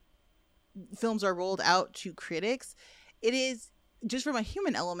that films are rolled out to critics, it is just from a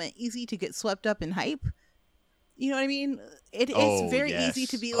human element easy to get swept up in hype. You know what I mean? It's very easy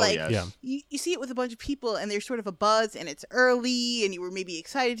to be you see it with a bunch of people and there's sort of a buzz and it's early and you were maybe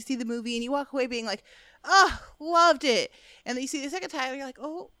excited to see the movie and you walk away being like, oh, loved it. And then you see the second time and you're like,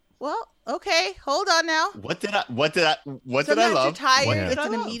 oh, well, okay, hold on now. What did I love? You're tired. It's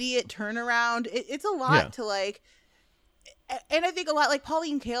an immediate turnaround. It's a lot to like, and I think a lot, like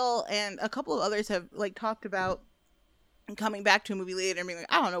Pauline Kael and a couple of others have like talked about coming back to a movie later and being like,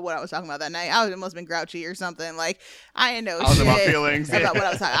 I don't know what I was talking about that night. It must have been grouchy or something. Like, I didn't know I was in my feelings about what I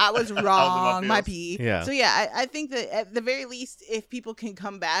was talking. I was wrong. My pee. Yeah. So yeah, I think that at the very least, if people can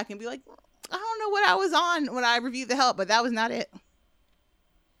come back and be like, I don't know what I was on when I reviewed The Help, but that was not it.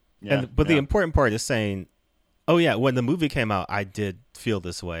 Yeah. But the important part is saying, oh yeah, when the movie came out, I did feel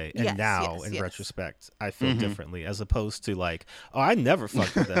this way, and now in retrospect, I feel differently. As opposed to like, oh, I never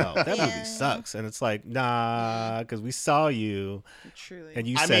fucked with The Help. That movie sucks, and it's like, nah, because we saw you, truly, and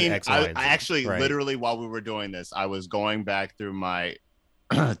you said X, Y, and Z. I actually literally while we were doing this, I was going back through my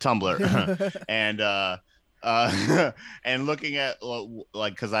Tumblr and and looking at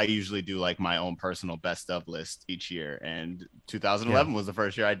like, because I usually do like my own personal best of list each year, and 2011 was the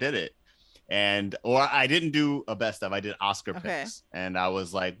first year I did it. Or I didn't do a best of, I did Oscar picks. And I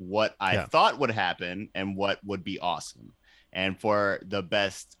was like, what I thought would happen and what would be awesome. And for the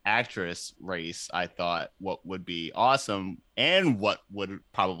best actress race, I thought what would be awesome and what would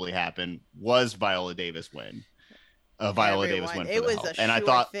probably happen was Viola Davis win. Viola Davis win. It was a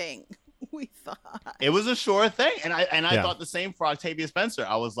sure thing. We thought it was a sure thing. And I thought the same for Octavia Spencer.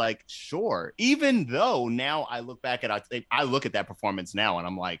 I was like, sure. Even though now I look back at I look at that performance now and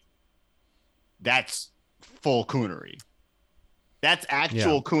I'm like, that's full coonery. That's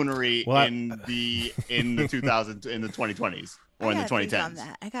actual coonery in the 2020s or in the 2010s. On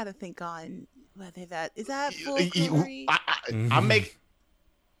that. I gotta think on whether that is that full coonery.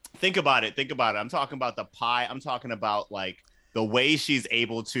 Think about it. I'm talking about the pie. I'm talking about like the way she's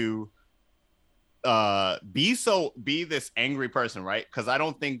able to be this angry person, right? Because I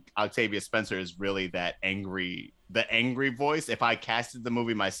don't think Octavia Spencer is really that angry. The angry voice. If I casted the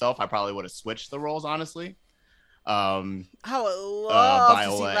movie myself, I probably would have switched the roles, honestly. I would love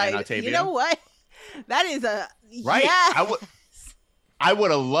Viola to see, and Octavia. You know what? That is right. Yes. I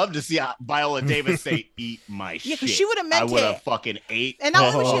would have loved to see Viola Davis say, "Eat my shit." Yeah, because she would have meant it. I would have fucking ate. And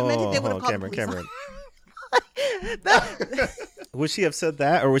not only would she have meant it, they would have called Cameron. the police. Would she have said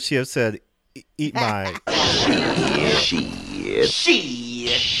that, or would she have said, "Eat my"? She.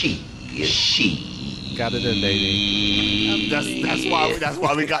 Got it in, baby. That's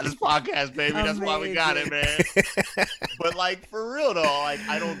why we got this podcast, baby. That's why we got it, man. But like for real though, like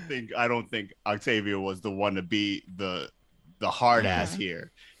I don't think Octavia was the one to be the hard ass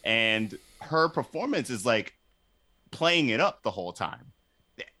here. And her performance is like playing it up the whole time.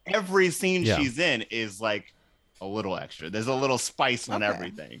 Every scene she's in is like a little extra. There's a little spice on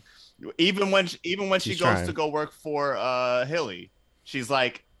everything. Even when she goes to go work for Hilly, she's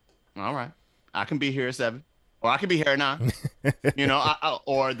like, all right, I can be here at 7, or I can be here at 9. You know,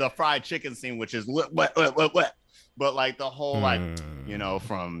 or the fried chicken scene, which is wet. But like the whole like, you know,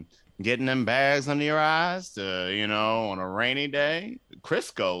 from getting them bags under your eyes to, you know, on a rainy day,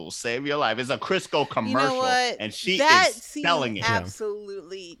 Crisco will save your life. It's a Crisco commercial, you know what? And she that is selling it.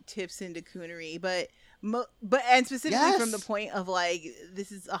 Absolutely tips into coonery, but and specifically from the point of like,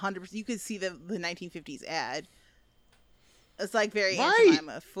 this is 100%. You could see the 1950s ad. It's like very Aunt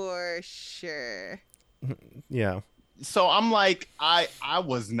Jemima for sure. Yeah. So I'm like, I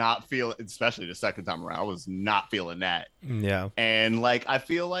was not feeling, especially the second time around, I was not feeling that. Yeah. And like, I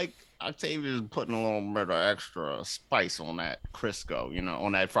feel like Octavia's putting a little bit of extra spice on that Crisco,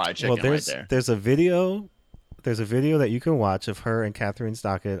 on that fried chicken right there. There's a video that you can watch of her and Catherine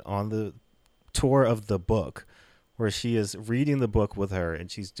Stockett on the tour of the book, where she is reading the book with her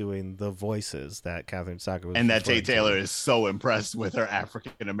and she's doing the voices that Catherine Stockett was. And that Tate Taylor is so impressed with her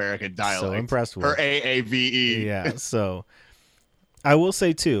African American dialect. So impressed with her AAVE. Yeah. So I will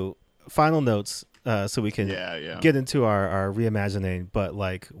say too, final notes, so we can get into our reimagining. But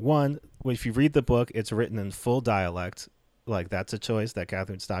like, one, if you read the book, it's written in full dialect. Like, that's a choice that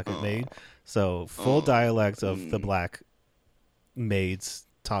Catherine Stockett made. So full dialect of the black maids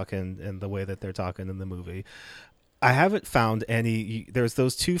talking and the way that they're talking in the movie. I haven't found any. There's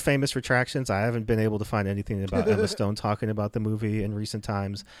those two famous retractions. I haven't been able to find anything about Emma Stone talking about the movie in recent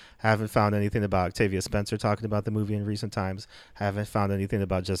times. Haven't found anything about Octavia Spencer talking about the movie in recent times. Haven't found anything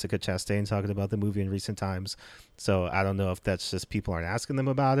about Jessica Chastain talking about the movie in recent times. So I don't know if that's just people aren't asking them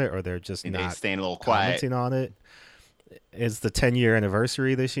about it, or they're just not staying a little quiet on it. It's the 10-year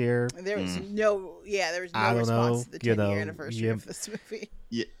anniversary this year. There was no response to the 10-year anniversary of this movie.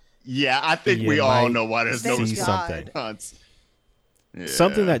 Yeah, I think we all know why there's no response. Yeah.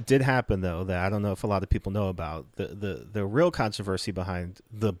 Something that did happen, though, that I don't know if a lot of people know about, the real controversy behind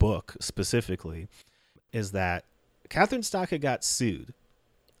the book specifically, is that Catherine Stockett got sued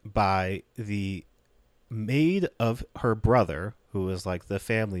by the maid of her brother, who was like the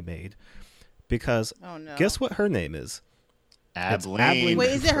family maid, because guess what her name is? Abilene. Wait,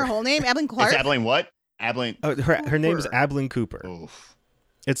 is it her whole name? Abilene Clark? It's Abilene what? Abilene. Her name is Abilene Cooper. Oof.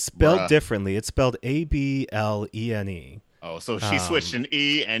 It's spelled differently. It's spelled Ablene. Oh, so she switched an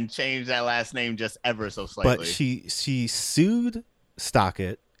E and changed that last name just ever so slightly. But she sued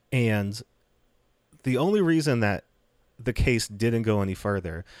Stockett, and the only reason that the case didn't go any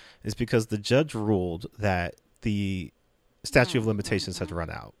further is because the judge ruled that the statute of limitations had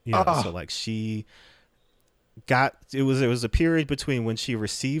run out. So like she got it was a period between when she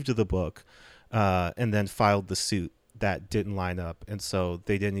received the book and then filed the suit that didn't line up, and so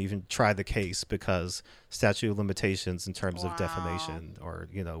they didn't even try the case because statute of limitations in terms of defamation or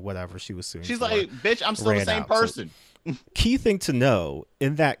whatever she was suing. She's for, like, bitch, I'm still the same person. So, key thing to know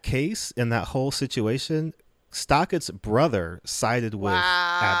in that case, in that whole situation, Stockett's brother sided with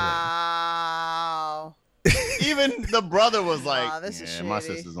Abilene. Even the brother was like, my shitty.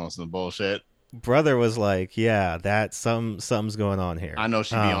 sister's on some bullshit. Brother was like, yeah, that something's going on here. I know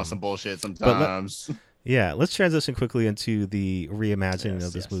she be on some bullshit sometimes. Let's transition quickly into the reimagining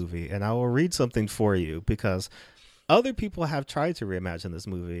of this movie. And I will read something for you because other people have tried to reimagine this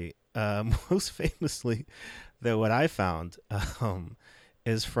movie. Most famously, though, what I found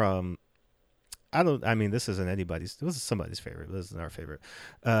is from, this isn't anybody's, this is somebody's favorite. This isn't our favorite.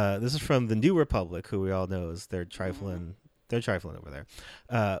 This is from the New Republic, who we all know is they're trifling over there.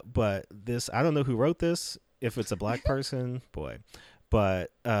 But this, I don't know who wrote this, if it's a black person, boy.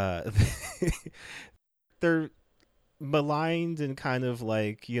 But they're maligned and kind of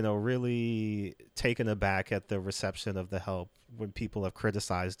like, really taken aback at the reception of The Help when people have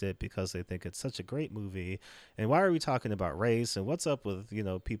criticized it because they think it's such a great movie. And why are we talking about race? And what's up with,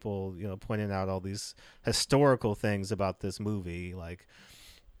 people, pointing out all these historical things about this movie? Like,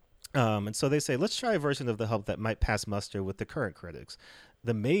 and so they say, let's try a version of The Help that might pass muster with the current critics.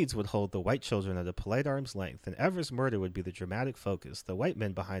 The maids would hold the white children at a polite arm's length, and Ever's murder would be the dramatic focus. The white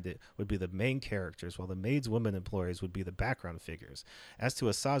men behind it would be the main characters, while the maids' women employers would be the background figures. As to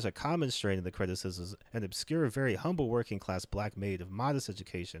assuage a common strain of the criticisms, an obscure, very humble working-class black maid of modest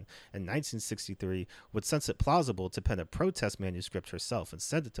education in 1963 would sense it plausible to pen a protest manuscript herself and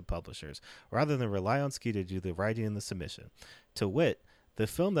send it to publishers, rather than rely on Skeeter to do the writing and the submission. To wit, the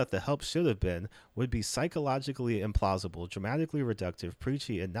film that The Help should have been would be psychologically implausible, dramatically reductive,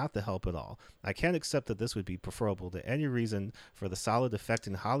 preachy, and not The Help at all. I can't accept that this would be preferable to any reason for the solid,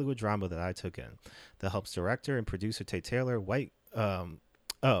 affecting Hollywood drama that I took in. The Help's director and producer Tate Taylor, white. That's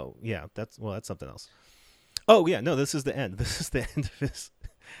something else. Oh yeah, no, this is the end. This is the end of this.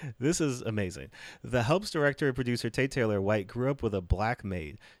 This is amazing. The Help's director and producer Tate Taylor White grew up with a black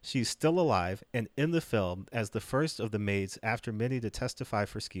maid. She's still alive and in the film as the first of the maids after many to testify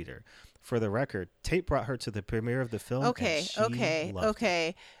for Skeeter. For the record, Tate brought her to the premiere of the film. Okay.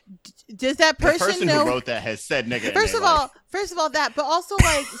 Does that person know? Who wrote that has said nigga. First of all, that, but also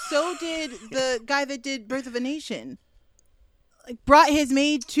like, so did the guy that did Birth of a Nation. Like, brought his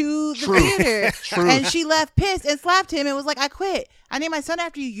maid to the theater and she left pissed and slapped him and was like, I quit. I named my son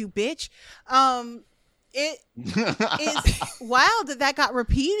after you, you bitch. It is wild that got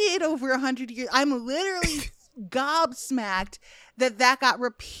repeated over 100 years. I'm literally gobsmacked that got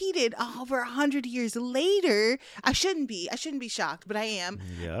repeated over 100 years later. I shouldn't be shocked, but I am.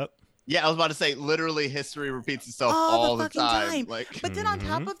 Yep. Yeah, I was about to say, literally, history repeats itself all the time. Like, but then on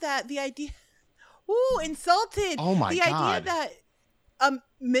top of that, the idea, insulted. Oh my God. Idea that a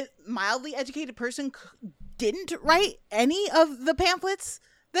mildly educated person didn't write any of the pamphlets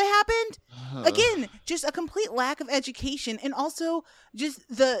that happened. Again, just a complete lack of education, and also just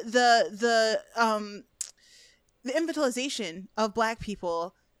the infantilization of Black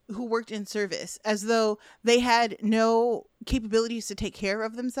people who worked in service, as though they had no capabilities to take care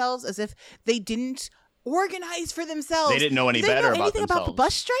of themselves, as if they didn't organize for themselves. They didn't know any better about themselves. About the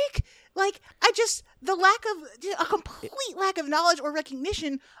bus strike? Like, a complete lack of knowledge or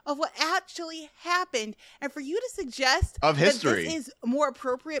recognition of what actually happened. And for you to suggest of history that this is more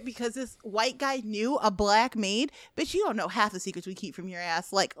appropriate because this white guy knew a Black maid, bitch, you don't know half the secrets we keep from your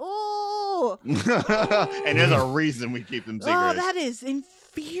ass. Like, and there's a reason we keep them secrets. Oh, that is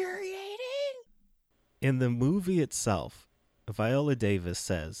infuriating. In the movie itself, Viola Davis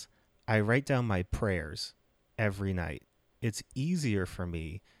says, "I write down my prayers every night. It's easier for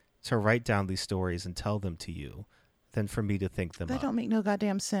me to write down these stories and tell them to you than for me to think them up." That don't make no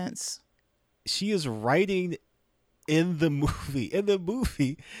goddamn sense. She is writing in the movie. In the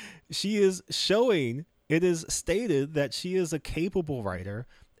movie, she is showing, it is stated that she is a capable writer,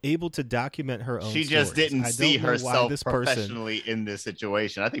 able to document her own She just stories. didn't see herself this professionally in this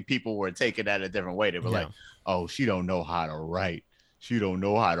situation. I think people were taking that a different way. They were like, oh, she don't know how to write. She don't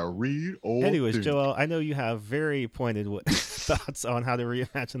know how to read. Anyways, Joelle, I know you have very pointed thoughts on how to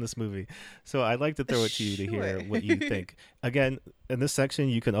reimagine this movie. So I'd like to throw it to you to hear what you think. Again, in this section,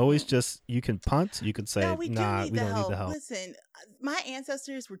 you can always you can punt. You can say, we don't need the help. Listen, my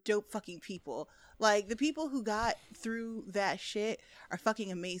ancestors were dope fucking people. Like, the people who got through that shit are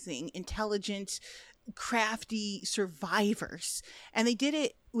fucking amazing, intelligent, crafty survivors. And they did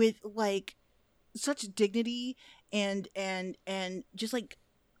it with, like, such dignity and just, like,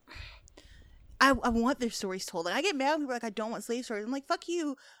 I want their stories told. Like, I get mad when people are like, I don't want slave stories. I'm like, fuck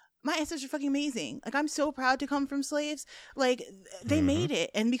you. My ancestors are fucking amazing. Like, I'm so proud to come from slaves. Like, they made it.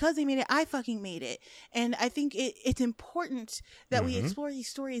 And because they made it, I fucking made it. And I think it's important that we explore these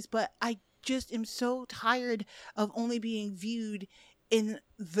stories, but I just am so tired of only being viewed in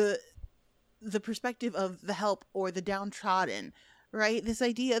the perspective of the help or the downtrodden, right? This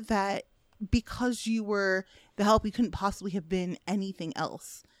idea that because you were the help, you couldn't possibly have been anything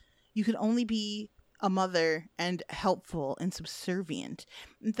else. You could only be a mother and helpful and subservient.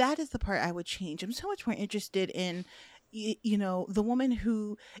 That is the part I would change. I'm so much more interested in, the woman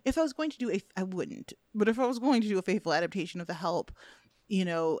who, if I was going to do I wouldn't, but if I was going to do a faithful adaptation of the help,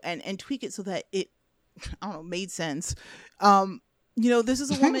 and tweak it so that it, I don't know, made sense. This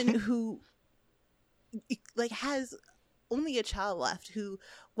is a woman who, like, has only a child left, who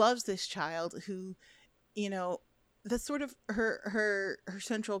loves this child, who, that's sort of her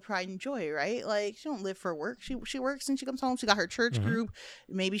central pride and joy, right? Like, she don't live for work. She works and she comes home. She got her church group.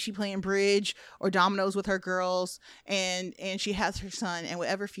 Maybe she playing bridge or dominoes with her girls, and she has her son, and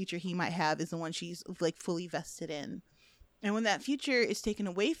whatever future he might have is the one she's, like, fully vested in. And when that future is taken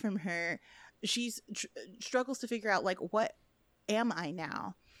away from her, she struggles to figure out, like, what am I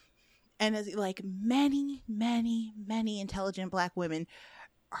now? And as, like, many, many, many intelligent Black women,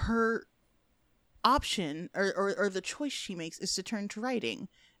 her option or the choice she makes is to turn to writing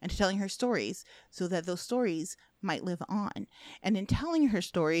and to telling her stories so that those stories might live on. And in telling her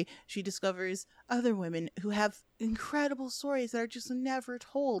story, she discovers other women who have incredible stories that are just never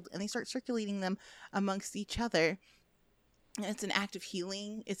told, and they start circulating them amongst each other. It's an act of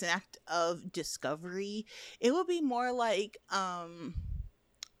healing. It's an act of discovery. It would be more like,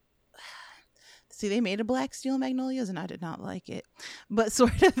 see, they made a Black Steel Magnolias, and I did not like it. But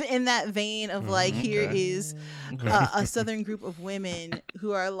sort of in that vein of, like, here is a Southern group of women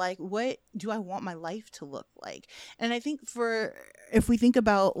who are like, what do I want my life to look like? And I think if we think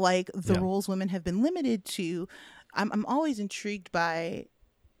about, like, the roles women have been limited to, I'm always intrigued by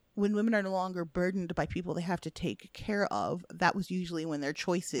when women are no longer burdened by people they have to take care of. That was usually when their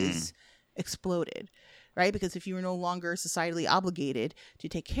choices exploded, right? Because if you were no longer societally obligated to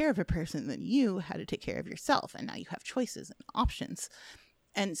take care of a person, then you had to take care of yourself, and now you have choices and options.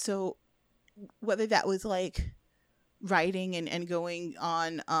 And so whether that was, like, writing and going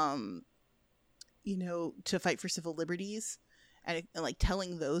on to fight for civil liberties and like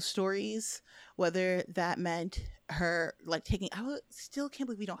telling those stories, whether that meant her, like, taking, still can't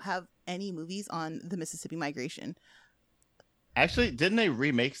believe we don't have any movies on the Mississippi migration. Actually, didn't they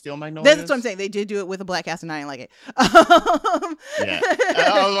remake Steel Magnolias? That's what I'm saying. They did do it with a black cast, and I didn't like it. Yeah.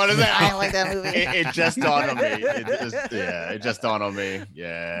 I was about to say, I didn't like that movie. It just dawned on me. It just dawned on me.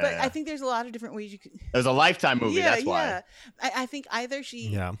 Yeah. But I think there's a lot of different ways you could. It was a Lifetime movie. That's why. Yeah. I think either she.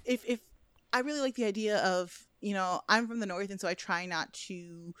 Yeah. If I really like the idea of, I'm from the North, and so I try not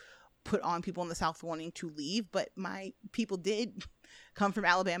to put on people in the South wanting to leave, but my people did come from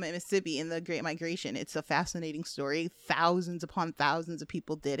Alabama and Mississippi in the Great Migration. It's a fascinating story. Thousands upon thousands of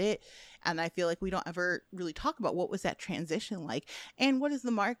people did it. And I feel like we don't ever really talk about what was that transition like, and what is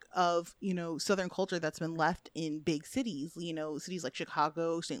the mark of, Southern culture that's been left in big cities. Cities like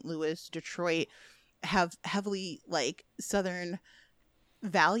Chicago, St. Louis, Detroit have heavily like Southern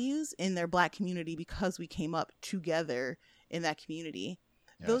values in their Black community because we came up together in that community.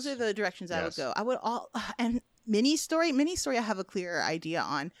 Yes. Those are the directions I would go. I would and Minnie's story I have a clearer idea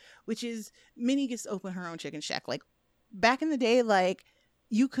on, which is Minnie gets to open her own chicken shack. Like back in the day, like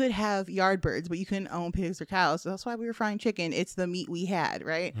you could have yard birds, but you couldn't own pigs or cows. So that's why we were frying chicken. It's the meat we had,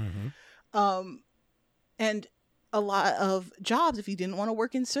 right? Mm-hmm. And a lot of jobs, if you didn't want to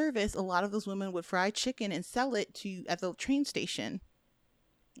work in service, a lot of those women would fry chicken and sell it at the train station.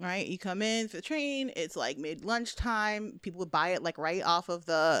 Right, you come in for the train, it's like mid lunchtime, people would buy it like right off of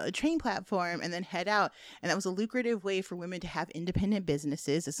the train platform and then head out. And that was a lucrative way for women to have independent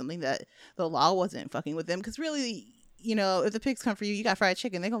businesses. It's something that the law wasn't fucking with them, because really, if the pigs come for you, you got fried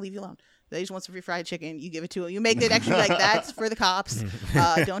chicken, they're gonna leave you alone. They just want some free fried chicken, you give it to them, you make it extra like that's for the cops,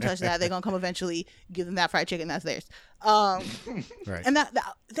 don't touch that, they're gonna come eventually, give them that fried chicken, that's theirs. Right. And that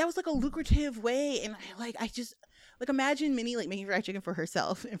was like a lucrative way. And I just imagine Minnie like making fried chicken for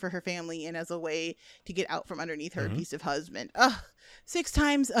herself and for her family, and as a way to get out from underneath her abusive husband. 6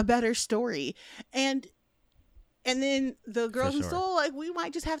 times a better story. And then the girls in Soul, like, we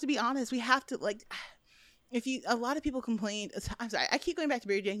might just have to be honest. We have to, like, a lot of people complain. I'm sorry, I keep going back to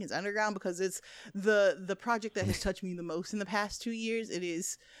Barry Jenkins Underground because it's the project that has touched me the most in the past 2 years. It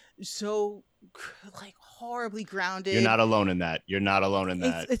is so like horribly grounded. You're not alone in that.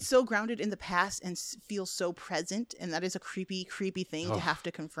 It's so grounded in the past and feels so present, and that is a creepy thing to have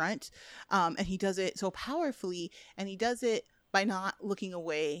to confront. And he does it so powerfully, and he does it by not looking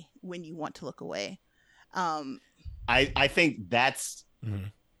away when you want to look away. I think that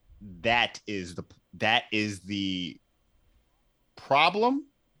is the problem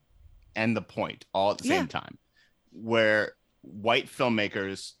and the point all at the same time, where white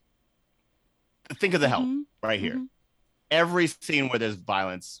filmmakers think of The Help right here. Every scene where there's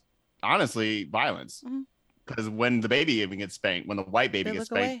violence, because when the baby even gets spanked, when the white baby gets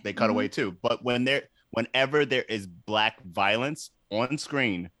spanked, they cut away too. But whenever there is Black violence on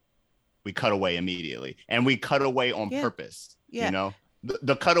screen, we cut away immediately, and we cut away on purpose.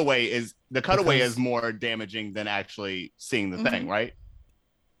 The cutaway is more damaging than actually seeing the thing, right?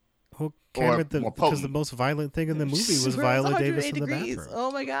 Well, Cameron, because the most violent thing in the movie was Viola Davis in the bathroom.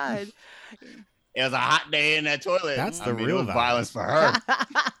 Oh my God. It was a hot day in that toilet. That's the real violence for her.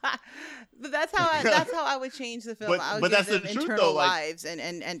 But that's how I would change the film. I would give them internal lives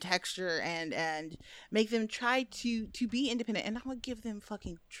and texture and make them try to be independent. And I would give them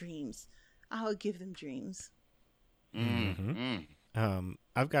fucking dreams. I would give them dreams.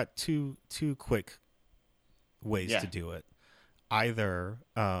 I've got two quick ways to do it. Either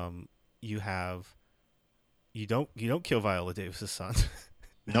you don't kill Viola Davis's son.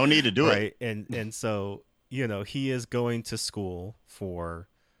 No need to do it. And so, he is going to school to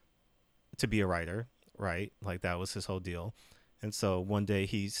be a writer, right? Like that was his whole deal. And so one day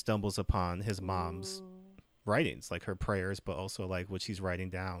he stumbles upon his mom's writings, like her prayers, but also like what she's writing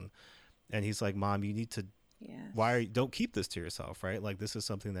down. And he's like, Mom, you need to, don't keep this to yourself, right? Like this is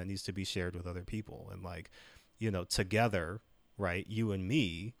something that needs to be shared with other people. And like, together, right, you and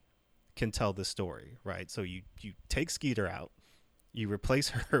me can tell the story, right? So you take Skeeter out, you replace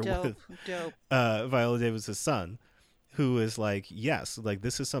her with Viola Davis's son, who is like, yes, like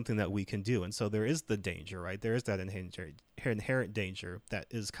this is something that we can do. And so there is the danger, right? There is that inherent danger that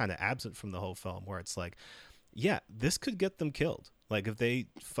is kind of absent from the whole film, where it's like, this could get them killed. Like if they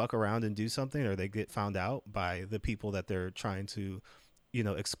fuck around and do something, or they get found out by the people that they're trying to,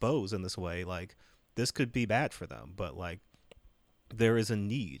 expose in this way, like this could be bad for them. But like there is a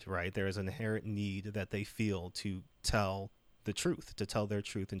need, right? There is an inherent need that they feel to tell the truth, to tell their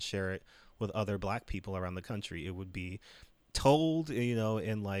truth and share it with other Black people around the country. It would be told,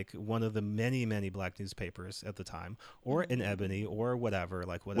 in like one of the many, many Black newspapers at the time, or in Ebony, or whatever,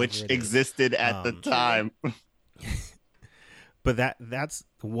 like whatever, which existed at the time. But that's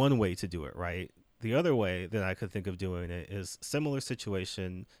one way to do it, right? The other way that I could think of doing it is similar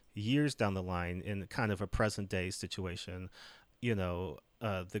situation years down the line in kind of a present day situation.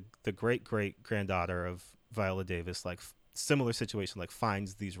 the great great granddaughter of Viola Davis, like similar situation, like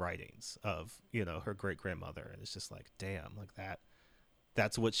finds these writings of her great grandmother, and it's just like, damn, like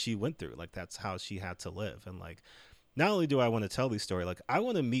that's what she went through, like that's how she had to live. And like, not only do I want to tell these stories, like I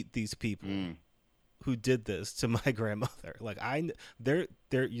want to meet these people who did this to my grandmother. Like the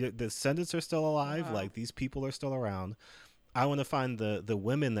descendants are still alive. Wow. Like these people are still around. I want to find the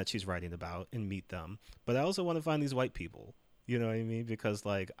women that she's writing about and meet them, but I also want to find these white people. You know what I mean? Because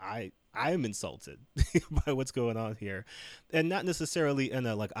like I am insulted by what's going on here, and not necessarily in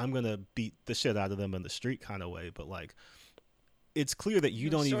a like I'm gonna beat the shit out of them in the street kind of way, but like it's clear that you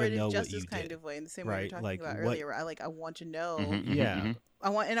don't even know what you kind did. Of way, in the same right? way we were talking like about earlier. I want to know. Yeah. I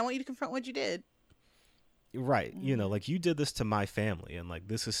want you to confront what you did. Right. Like you did this to my family, and like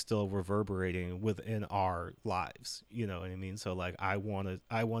this is still reverberating within our lives. You know what I mean? So like I want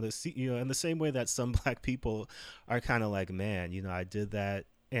to see, in the same way that some black people are kind of like, man, I did that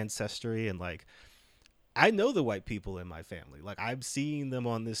ancestry, and like I know the white people in my family. Like I'm seeing them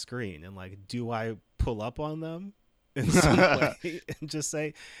on this screen, and like, do I pull up on them in some way and just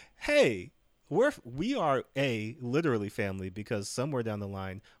say, hey, we are literally family, because somewhere down the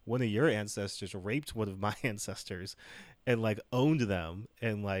line one of your ancestors raped one of my ancestors and like owned them,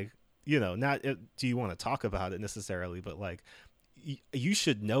 and like not do you want to talk about it necessarily, but like you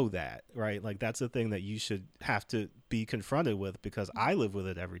should know that, right? Like that's the thing that you should have to be confronted with, because I live with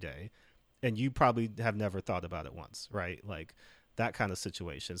it every day and you probably have never thought about it once, right? Like that kind of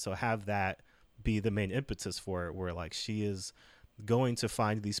situation. So have that be the main impetus for it, where like she is going to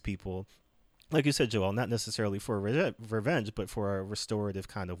find these people, like you said, Joelle, not necessarily for revenge, but for a restorative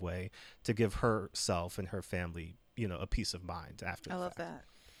kind of way to give herself and her family, a peace of mind after. I love that.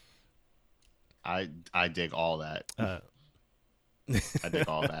 I dig all that. I dig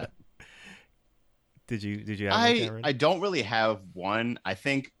all that. Did you have I don't really have one. I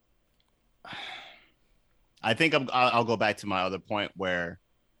think I'll go back to my other point where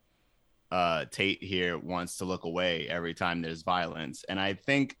Tate here wants to look away every time there's violence, and I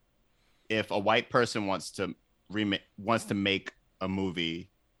think if a white person wants to make a movie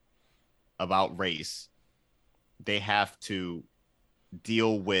about race, they have to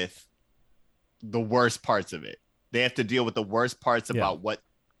deal with the worst parts of it. They have to deal with the worst parts about what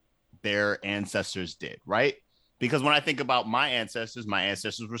their ancestors did, right? Because when I think about my ancestors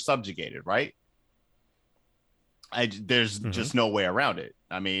were subjugated, right? There's just no way around it.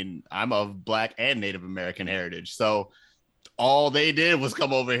 I mean, I'm of Black and Native American heritage, so all they did was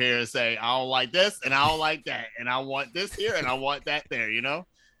come over here and say, I don't like this and I don't like that, and I want this here and I want that there,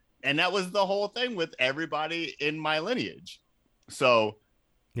 And that was the whole thing with everybody in my lineage. So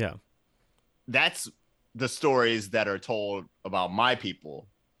yeah, that's the stories that are told about my people.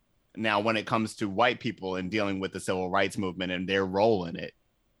 Now, when it comes to white people and dealing with the civil rights movement and their role in it,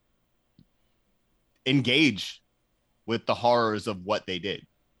 engage with the horrors of what they did.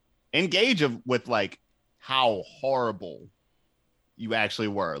 Engage with like how horrible you actually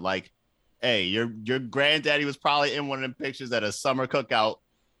were. Like, hey, your granddaddy was probably in one of them pictures at a summer cookout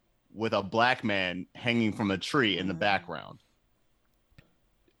with a black man hanging from a tree in the background.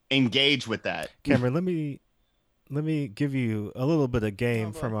 Engage with that. Cameron, let me give you a little bit of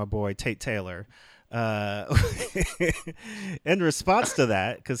game from our boy Tate Taylor. In response to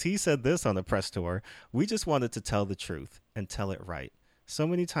that, because he said this on the press tour, we just wanted to tell the truth and tell it right. So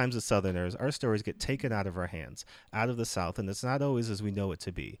many times as Southerners, our stories get taken out of our hands, out of the South, and it's not always as we know it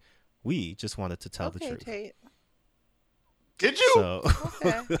to be. We just wanted to tell the truth. Tate. Did you? So,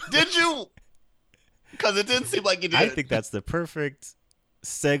 Did you? Because it didn't seem like you did. I think that's the perfect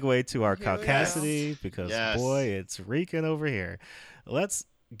segue to our caucasity, because boy, it's reeking over here. Let's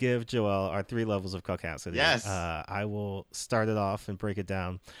give Joelle our 3 levels of caucasity. Yes. I will start it off and break it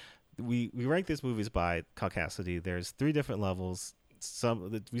down. We rank these movies by caucasity. There's 3 different levels.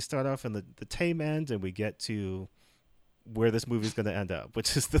 We start off in the tame end, and we get to where this movie is going to end up,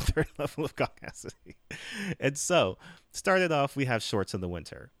 which is the 3rd level of caucasity. And so, started off, we have Shorts in the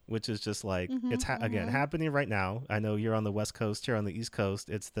Winter, which is just like it's again happening right now. I know you're on the West Coast, here on the East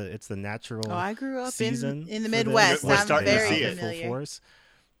Coast. It's the natural. Oh, I grew up season in the Midwest. We're starting very to see it. familiar. Full force.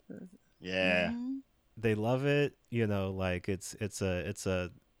 Yeah. They love it. Like it's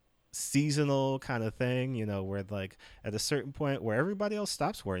a seasonal kind of thing, where like at a certain point where everybody else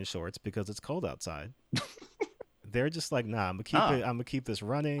stops wearing shorts because it's cold outside. They're just like, nah, I'm gonna keep this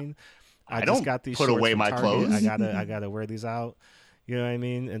running. I just got these put shorts away from my Target. clothes. I gotta wear these out. You know what I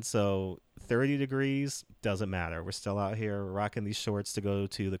mean? And so 30 degrees doesn't matter. We're still out here rocking these shorts to go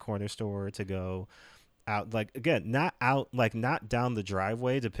to the corner store, to go out, like, again, not out, like not down the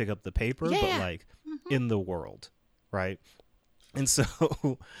driveway to pick up the paper, but like in the world, right? And so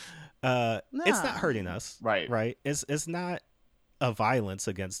it's not hurting us. Right. It's not a violence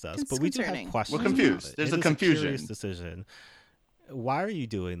against us, but we do have questions. We're confused. There's a confusion. A curious decision. Why are you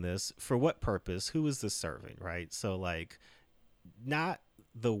doing this? For what purpose? Who is this serving? Right. So like, not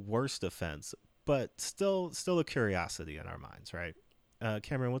the worst offense, but still a curiosity in our minds, right?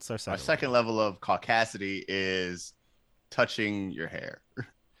 Cameron, what's our second? Our second level of caucasity is touching your hair.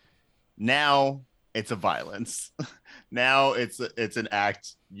 Now it's a violence. Now it's an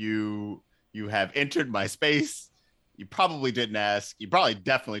act. You have entered my space. You probably didn't ask. You probably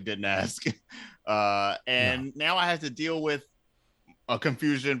definitely didn't ask. And now I have to deal with a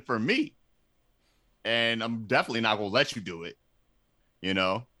confusion for me. And I'm definitely not gonna let you do it. You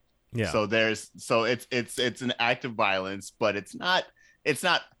know? Yeah. So it's an act of violence, but it's not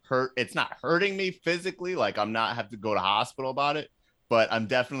hurting me physically. Like I'm not have to go to hospital about it, but I'm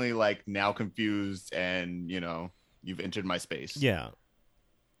definitely like now confused and you've entered my space. Yeah.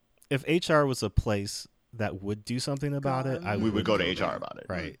 If HR was a place that would do something about it, we would go to HR about it.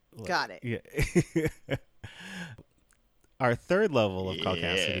 Right. Got it. Yeah. Our third level of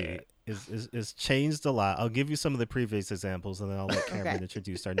caucasity is changed a lot. I'll give you some of the previous examples and then I'll let Cameron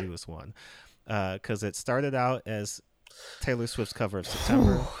introduce our newest one. Because it started out as Taylor Swift's cover of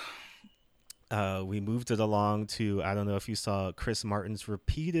September. We moved it along to, I don't know if you saw Chris Martin's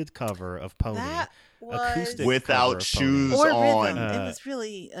repeated cover of Pony. That acoustic without shoes or on. Rhythm. It was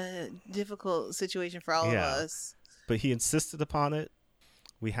really a difficult situation for all of us. But he insisted upon it.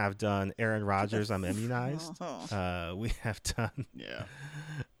 We have done Aaron Rodgers, I'm Immunized. We have done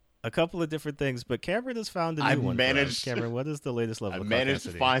a couple of different things, but Cameron has found a new one for us. Cameron, what is the latest level of caucasity? I've managed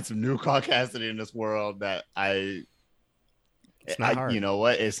to find some new caucasity in this world that it's not hard. You know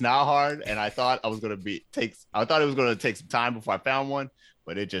what? It's not hard, and I thought it was going to take some time before I found one,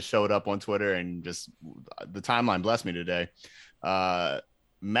 but it just showed up on Twitter, and just the timeline blessed me today.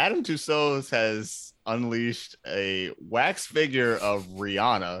 Madame Tussauds has unleashed a wax figure of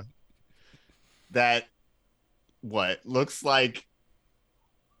Rihanna that looks like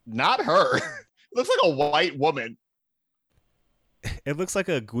not her. Looks like a white woman. It looks like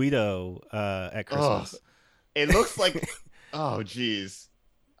a Guido at Christmas. It looks like oh geez.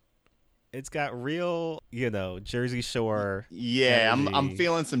 It's got real, Jersey Shore. Yeah, I'm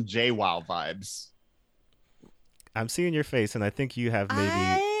feeling some JWoww vibes. I'm seeing your face, and I think you have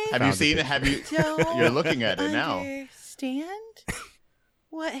maybe. Have you seen it? Have you? You're looking at it now. Understand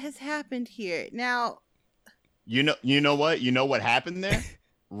what has happened here now? You know what? You know what happened there?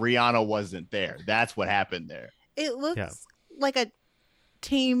 Rihanna wasn't there. That's what happened there. It looks like a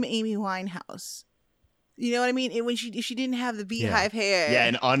tame Amy Winehouse. You know what I mean? When she didn't have the beehive hair. Yeah,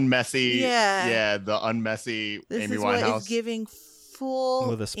 an unmessy. Yeah, the unmessy Amy Winehouse. This is what is giving full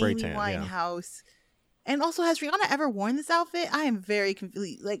with a spray Amy tan, Winehouse. And also, has Rihanna ever worn this outfit? I am very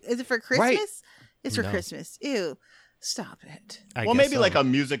confused. Like, is it for Christmas? Right. It's for Christmas. Ew. Stop it. Well, maybe like a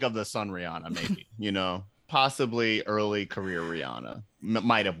Music of the Sun Rihanna, maybe. Possibly early career Rihanna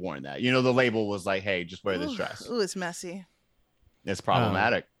might have worn that. The label was like, hey, just wear this dress. Ooh, it's messy. It's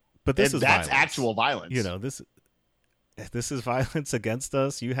problematic. But that's violence. Actual violence. This is violence against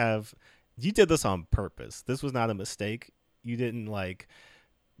us. You did this on purpose. This was not a mistake. You didn't like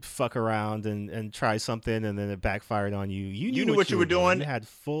fuck around and try something and then it backfired on you. You knew what you were doing. You had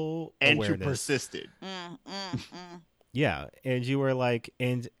full awareness. And you persisted. Yeah, and you were like,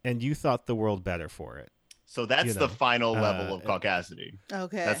 and you thought the world better for it. So that's the final level of caucasity.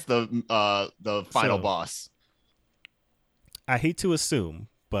 Okay, that's the final boss. I hate to assume,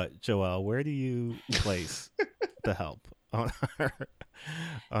 but Joelle, where do you place the help on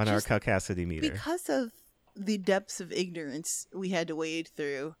our caucasity meter? Because of the depths of ignorance we had to wade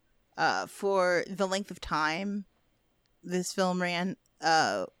through for the length of time this film ran,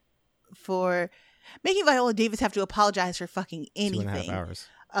 for making Viola Davis have to apologize for fucking anything. 2.5 hours.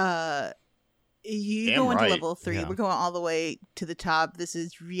 You go into level 3. Yeah. We're going all the way to the top. This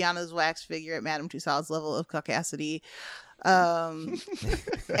is Rihanna's wax figure at Madame Tussauds level of caucasity. And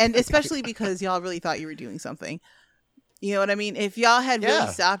especially because y'all really thought you were doing something. You know what I mean? If y'all had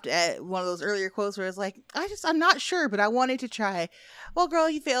really stopped at one of those earlier quotes where it's like, I'm not sure, but I wanted to try. Well, girl,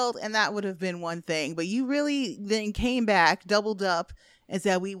 you failed, and that would have been one thing. But you really then came back, doubled up, and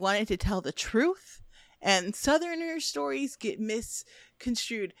said we wanted to tell the truth, and Southerner stories get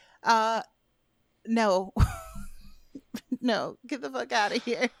misconstrued. No. No, get the fuck out of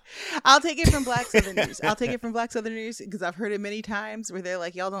here. I'll take it from Black Southerners. Because I've heard it many times where they're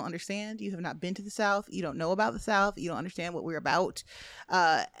like, y'all don't understand. You have not been to the South. You don't know about the South. You don't understand what we're about.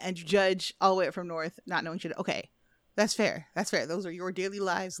 And you judge all the way up from North, not knowing shit. Okay, that's fair. Those are your daily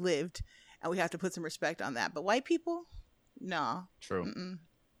lives lived. And we have to put some respect on that. But white people, No. True. Mm-mm.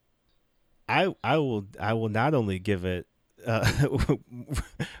 I will not only give it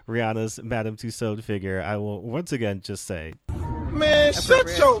Rihanna's Madame Tussauds figure. I will once again just say, Man, shut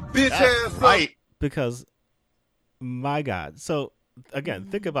your bitch ass right. up. Because my God. So again,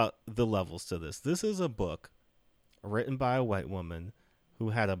 think about the levels to this. This is a book written by a white woman who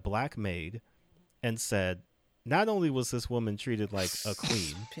had a black maid and said, not only was this woman treated like a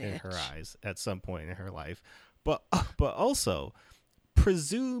queen in her eyes at some point in her life, but also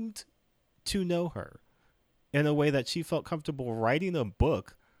presumed to know her in a way that she felt comfortable writing a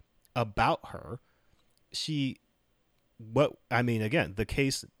book about her. Again, the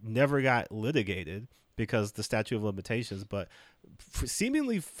case never got litigated because the statute of limitations, but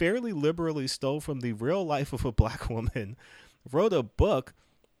seemingly fairly liberally stole from the real life of a black woman, wrote a book,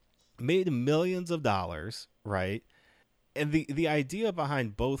 made millions of dollars, right? And the idea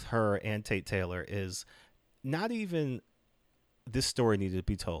behind both her and Tate Taylor is not even this story needed to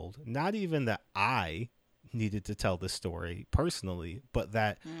be told, not even that I needed to tell this story personally, but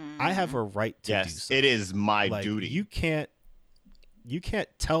that I have a right to do so. It is my duty. You can't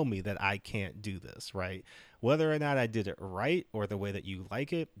tell me that I can't do this, right? Whether or not I did it right or the way that you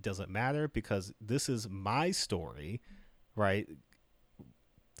like it doesn't matter, because this is my story, right?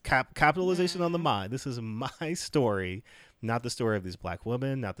 Capitalization on the mind. This is my story, not the story of these black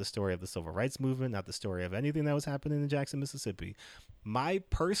women, not the story of the civil rights movement, not the story of anything that was happening in Jackson, Mississippi. My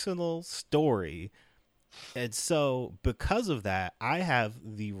personal story. And so because of that, I have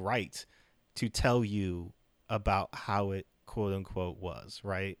the right to tell you about how it quote unquote was,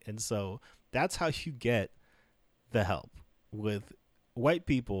 right? And so that's how you get the help with white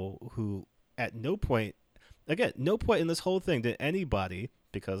people who at no point in this whole thing did anybody,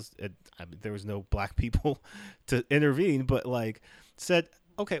 because there was no black people to intervene, but like said,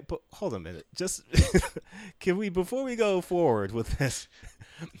 okay, but hold a minute, just can we, before we go forward with this,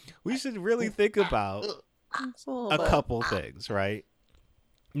 we should really think about a couple things, right?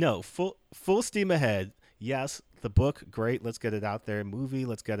 No, full steam ahead. Yes, the book, great. Let's get it out there. Movie,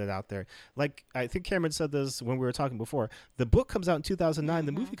 let's get it out there. Like, I think Cameron said this when we were talking before. The book comes out in 2009.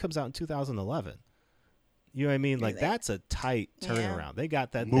 The movie comes out in 2011. You know what I mean? Like, that's a tight turnaround. Yeah. They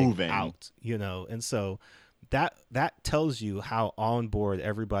got that thing out, and so that tells you how on board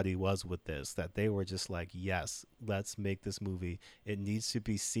everybody was with this, that they were just like, yes, let's make this movie. It needs to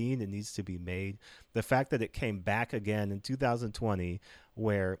be seen. It needs to be made. The fact that it came back again in 2020,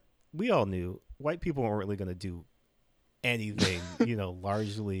 where we all knew white people weren't really going to do anything,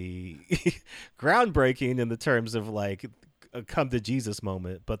 largely groundbreaking in the terms of like a come to Jesus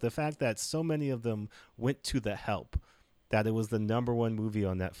moment. But the fact that so many of them went to The Help, that it was the #1 movie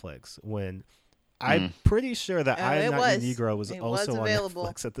on Netflix, when I'm pretty sure that I Am Not Your Negro was also on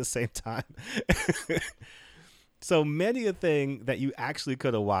Netflix at the same time. So many a thing that you actually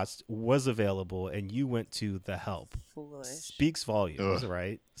could have watched was available, and you went to The Help. Foolish. Speaks volumes,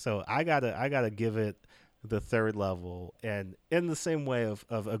 right? So I gotta give it the third level, and in the same way of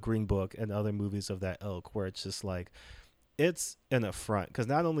A Green Book and other movies of that ilk, where it's just like, it's an affront, because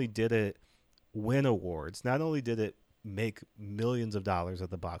not only did it win awards, not only did it make millions of dollars at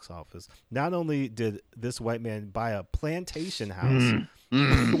the box office, not only did this white man buy a plantation house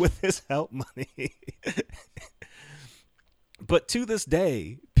with his help money, but to this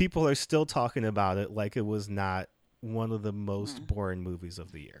day, people are still talking about it like it was not one of the most boring movies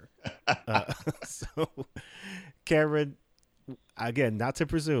of the year. So, Cameron, again, not to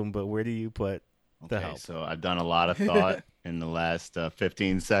presume, but where do you put The Help? So I've done a lot of thought in the last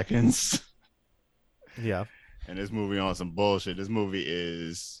 15 seconds. Yeah. And this movie on some bullshit. This movie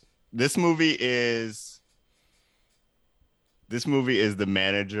is the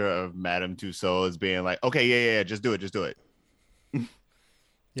manager of Madame Tussauds being like, okay, yeah, just do it.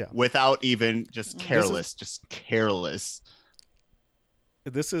 Yeah. Without even just careless.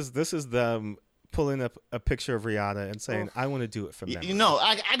 This is them pulling up a picture of Rihanna and saying, I want to do it for memory.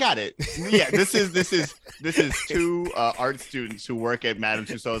 I got it. Yeah, this is two art students who work at Madame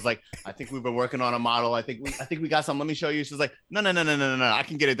Tussauds. Like, I think we've been working on a model. I think we got something. Let me show you. She's like, no. I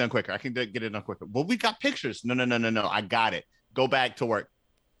can get it done quicker. Well, we got pictures. No. I got it. Go back to work.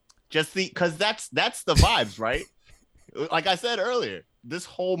 Because that's the vibes, right? Like I said earlier, this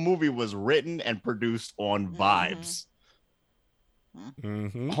whole movie was written and produced on vibes.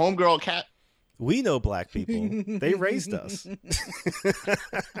 Homegirl cat. We know black people. They raised us.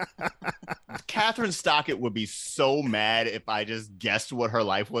 Catherine Stockett would be so mad if I just guessed what her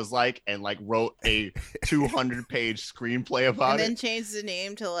life was like and like wrote a 200-page screenplay about it. And then changed the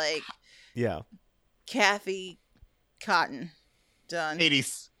name to like Kathy Cotton. Done.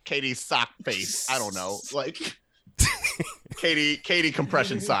 Katie's sock face. I don't know. Like Katie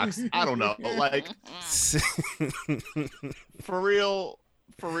compression socks. I don't know. Like for real,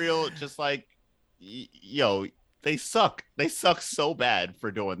 just like yo, they suck. They suck so bad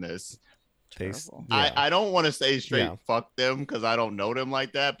for doing this. I don't want to say straight fuck them because I don't know them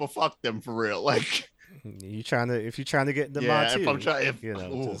like that, but fuck them for real. Like if you're trying to get the mod too, if I'm trying,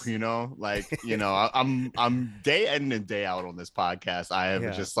 I'm day in and day out on this podcast. I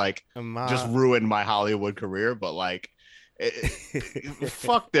have just ruined my Hollywood career, but like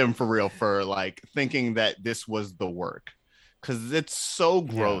fuck them for real for like thinking that this was the work, because it's so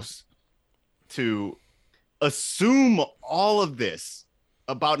gross to assume all of this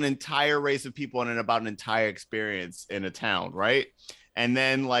about an entire race of people and about an entire experience in a town, right? And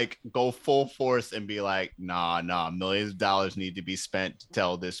then like go full force and be like, nah, millions of dollars need to be spent to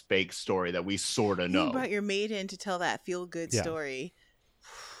tell this fake story that we sort of know. You brought your maid in to tell that feel-good story.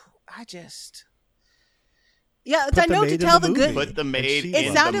 I know to tell the good. Put the maid in the movie.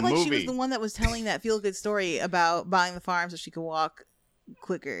 It sounded like she was the one that was telling that feel-good story about buying the farm so she could walk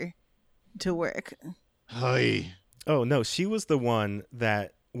quicker to work. Hey. Oh no, she was the one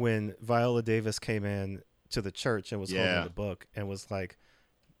that when Viola Davis came in to the church and was holding the book and was like,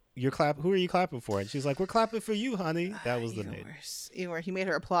 "Who are you clapping for?" And she's like, "We're clapping for you, honey." That was the maid. He made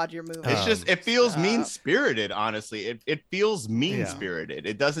her applaud your movie. It's just it feels mean spirited. Honestly, it feels mean spirited.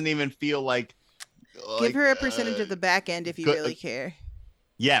 It doesn't even feel like. Give her a percentage of the back end if you really care.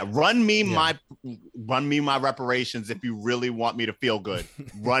 Yeah, run me my reparations if you really want me to feel good.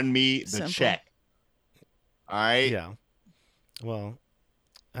 Run me the check. All right. Yeah. Well,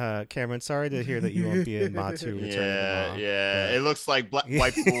 Cameron, sorry to hear that you won't be in Mod 2 Return of the Mom, but... It looks like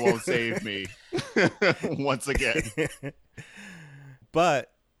white people won't save me once again.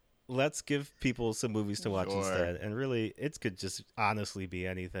 But let's give people some movies to watch instead. And really, it could just honestly be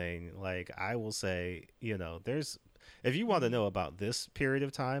anything. Like, I will say, if you want to know about this period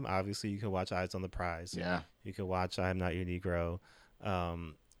of time, obviously you can watch Eyes on the Prize. Yeah. You can watch I Am Not Your Negro.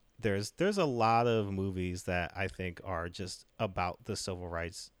 There's a lot of movies that I think are just about the civil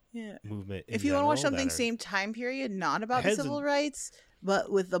rights movement. If you want to watch something same time period, not about the civil rights,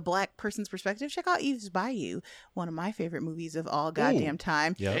 but with the black person's perspective, check out Eve's Bayou, one of my favorite movies of all goddamn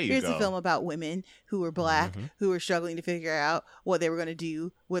time. Yep. Here's a film about women who were black, who were struggling to figure out what they were going to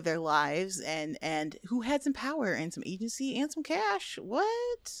do with their lives, and who had some power and some agency and some cash.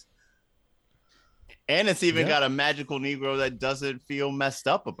 What? And it's even got a magical Negro that doesn't feel messed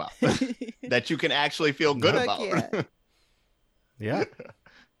up about it, that you can actually feel good about. Yeah.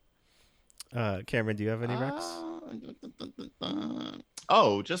 Cameron, do you have any recs?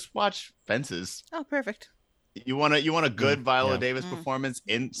 Just watch Fences. Oh, perfect. You want a good Viola Davis performance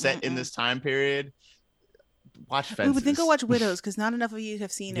set in this time period? Watch Fences. But then go watch Widows, because not enough of you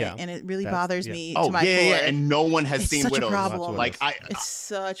have seen it, and it really bothers me to my core. And no one has seen such Widows. A problem. Like it's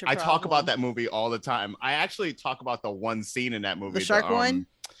such a problem. I talk about that movie all the time. I actually talk about the one scene in that movie. The shark one?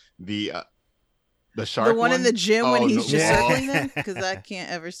 The shark one? The one in the gym when he's just circling them? Because I can't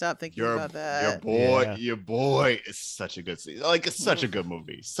ever stop thinking about that. Your boy is such a good scene. Like, it's such a good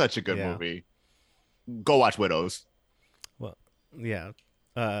movie. Such a good movie. Go watch Widows. Well, yeah.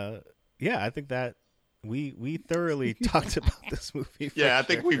 I think that we thoroughly talked about this movie. I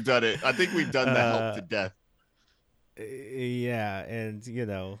think we've done it. I think we've done The Help to death. Yeah, and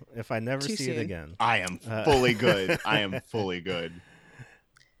if I never see it again, I am fully good. I am fully good.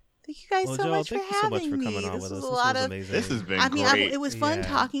 Thank you guys so Joelle, much for having me. Coming on this with was us. a lot of. Amazing. This has been great. It was fun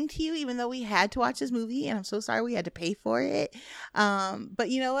talking to you, even though we had to watch this movie, and I'm so sorry we had to pay for it. But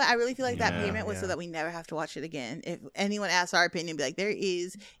you know what? I really feel like that payment was so that we never have to watch it again. If anyone asks our opinion, be like, there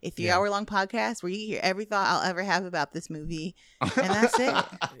is a 3-hour-long podcast where you hear every thought I'll ever have about this movie, and that's it.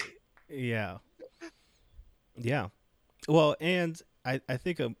 Yeah. Well, and I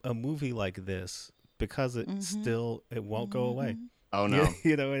think a movie like this, because it won't go away. Oh no.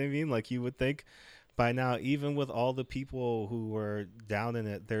 You know what I mean? Like, you would think by now, even with all the people who were down in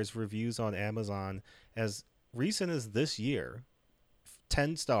it, there's reviews on Amazon as recent as this year,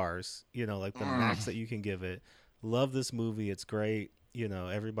 10 stars, like the max that you can give it. Love this movie. It's great.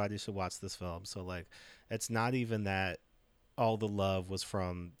 Everybody should watch this film. So like, it's not even that all the love was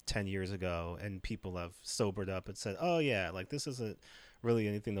from 10 years ago and people have sobered up and said, oh yeah, like this isn't really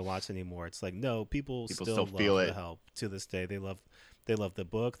anything to watch anymore. It's like, no, people still love The Help to this day. They love the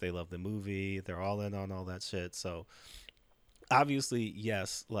book, they love the movie, they're all in on all that shit. So obviously,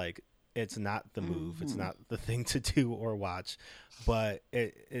 yes, like it's not the move, it's not the thing to do or watch, but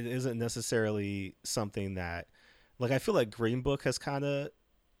it isn't necessarily something that, like, I feel like Green Book has kind of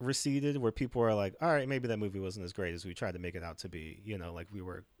receded, where people are like, all right, maybe that movie wasn't as great as we tried to make it out to be, like we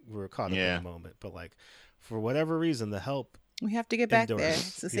were caught up in the moment. But like, for whatever reason, The Help We have to get back indoors, there.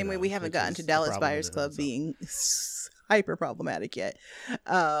 It's the same way we haven't gotten to a Dallas problem in Buyers and of Club itself. being hyper problematic yet.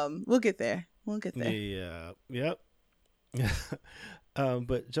 We'll get there. We'll get there. Yeah. Yep.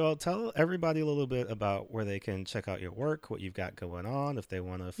 But Joelle, tell everybody a little bit about where they can check out your work, what you've got going on, if they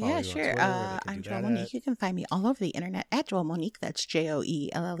want to follow you on sure. Twitter. Where they can I'm do Joelle that Monique. at. You can find me all over the internet at Joelle Monique. That's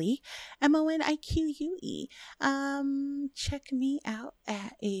JoelleMonique. Check me out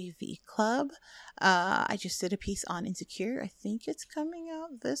at AV Club. I just did a piece on Insecure. I think it's coming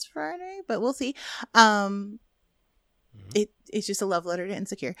out this Friday, but we'll see. It's just a love letter to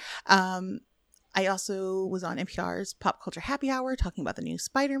Insecure. I also was on NPR's Pop Culture Happy Hour talking about the new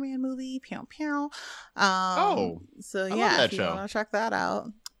Spider-Man movie, Pew Pew. So yeah, if you want to check that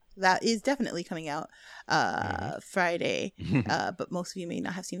out, that is definitely coming out Friday. But most of you may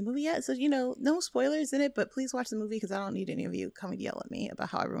not have seen the movie yet, so no spoilers in it. But please watch the movie because I don't need any of you coming to yell at me about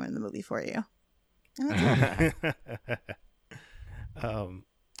how I ruined the movie for you.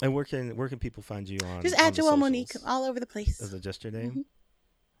 And where can people find you on? Just on at the Joelle Monique socials? all over the place. Is it just your name?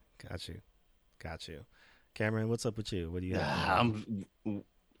 Got you. Cameron, what's up with you? What do you have?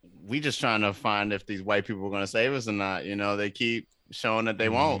 We just trying to find if these white people are going to save us or not. They keep showing that they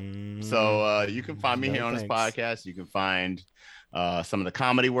won't. So you can find me here on this podcast. You can find some of the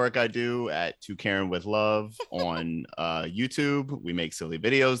comedy work I do at To Karen with Love on YouTube. We make silly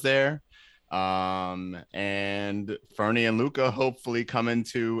videos there. And Fernie and Luca hopefully coming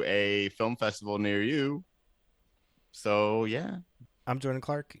to a film festival near you. So yeah. I'm Jordan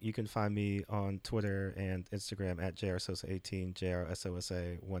Clark. You can find me on Twitter and Instagram at JRSosa18,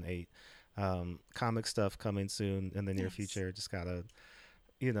 JRSOSA18. Comic stuff coming soon in the near future. Just gotta,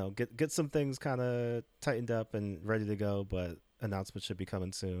 get some things kind of tightened up and ready to go, but announcements should be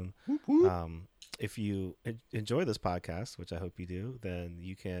coming soon. If you enjoy this podcast, which I hope you do, then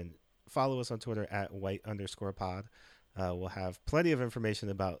you can follow us on Twitter at white_pod. We'll have plenty of information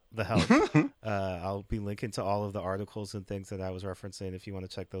about the help. I'll be linking to all of the articles and things that I was referencing if you want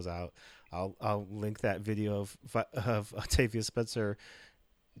to check those out. I'll link that video of Octavia Spencer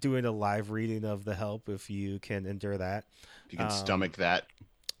doing a live reading of the help if you can endure that. If you can stomach that.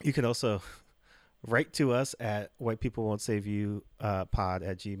 You can also write to us at whitepeoplewon'tsaveyou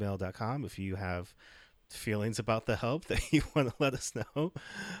pod@gmail.com if you have feelings about the help that you want to let us know,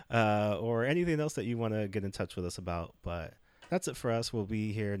 or anything else that you want to get in touch with us about. But that's it for us. We'll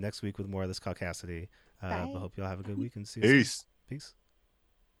be here next week with more of this caucasity. But hope y'all have a good week and see you soon. Peace.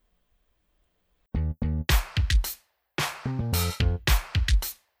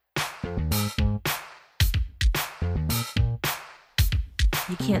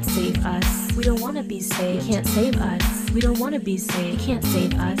 You can't save us. We don't want to be saved. You can't save us. We don't want to be saved. You can't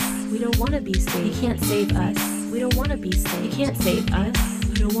save us. We don't want to be saved. You can't save us. We don't want to be saved. You can't save us.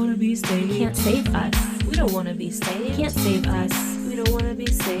 We don't want to be saved. You can't save us. We don't want to be saved. You can't save us. We don't want to be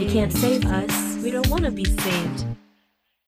saved. You can't save us. We don't want to be saved.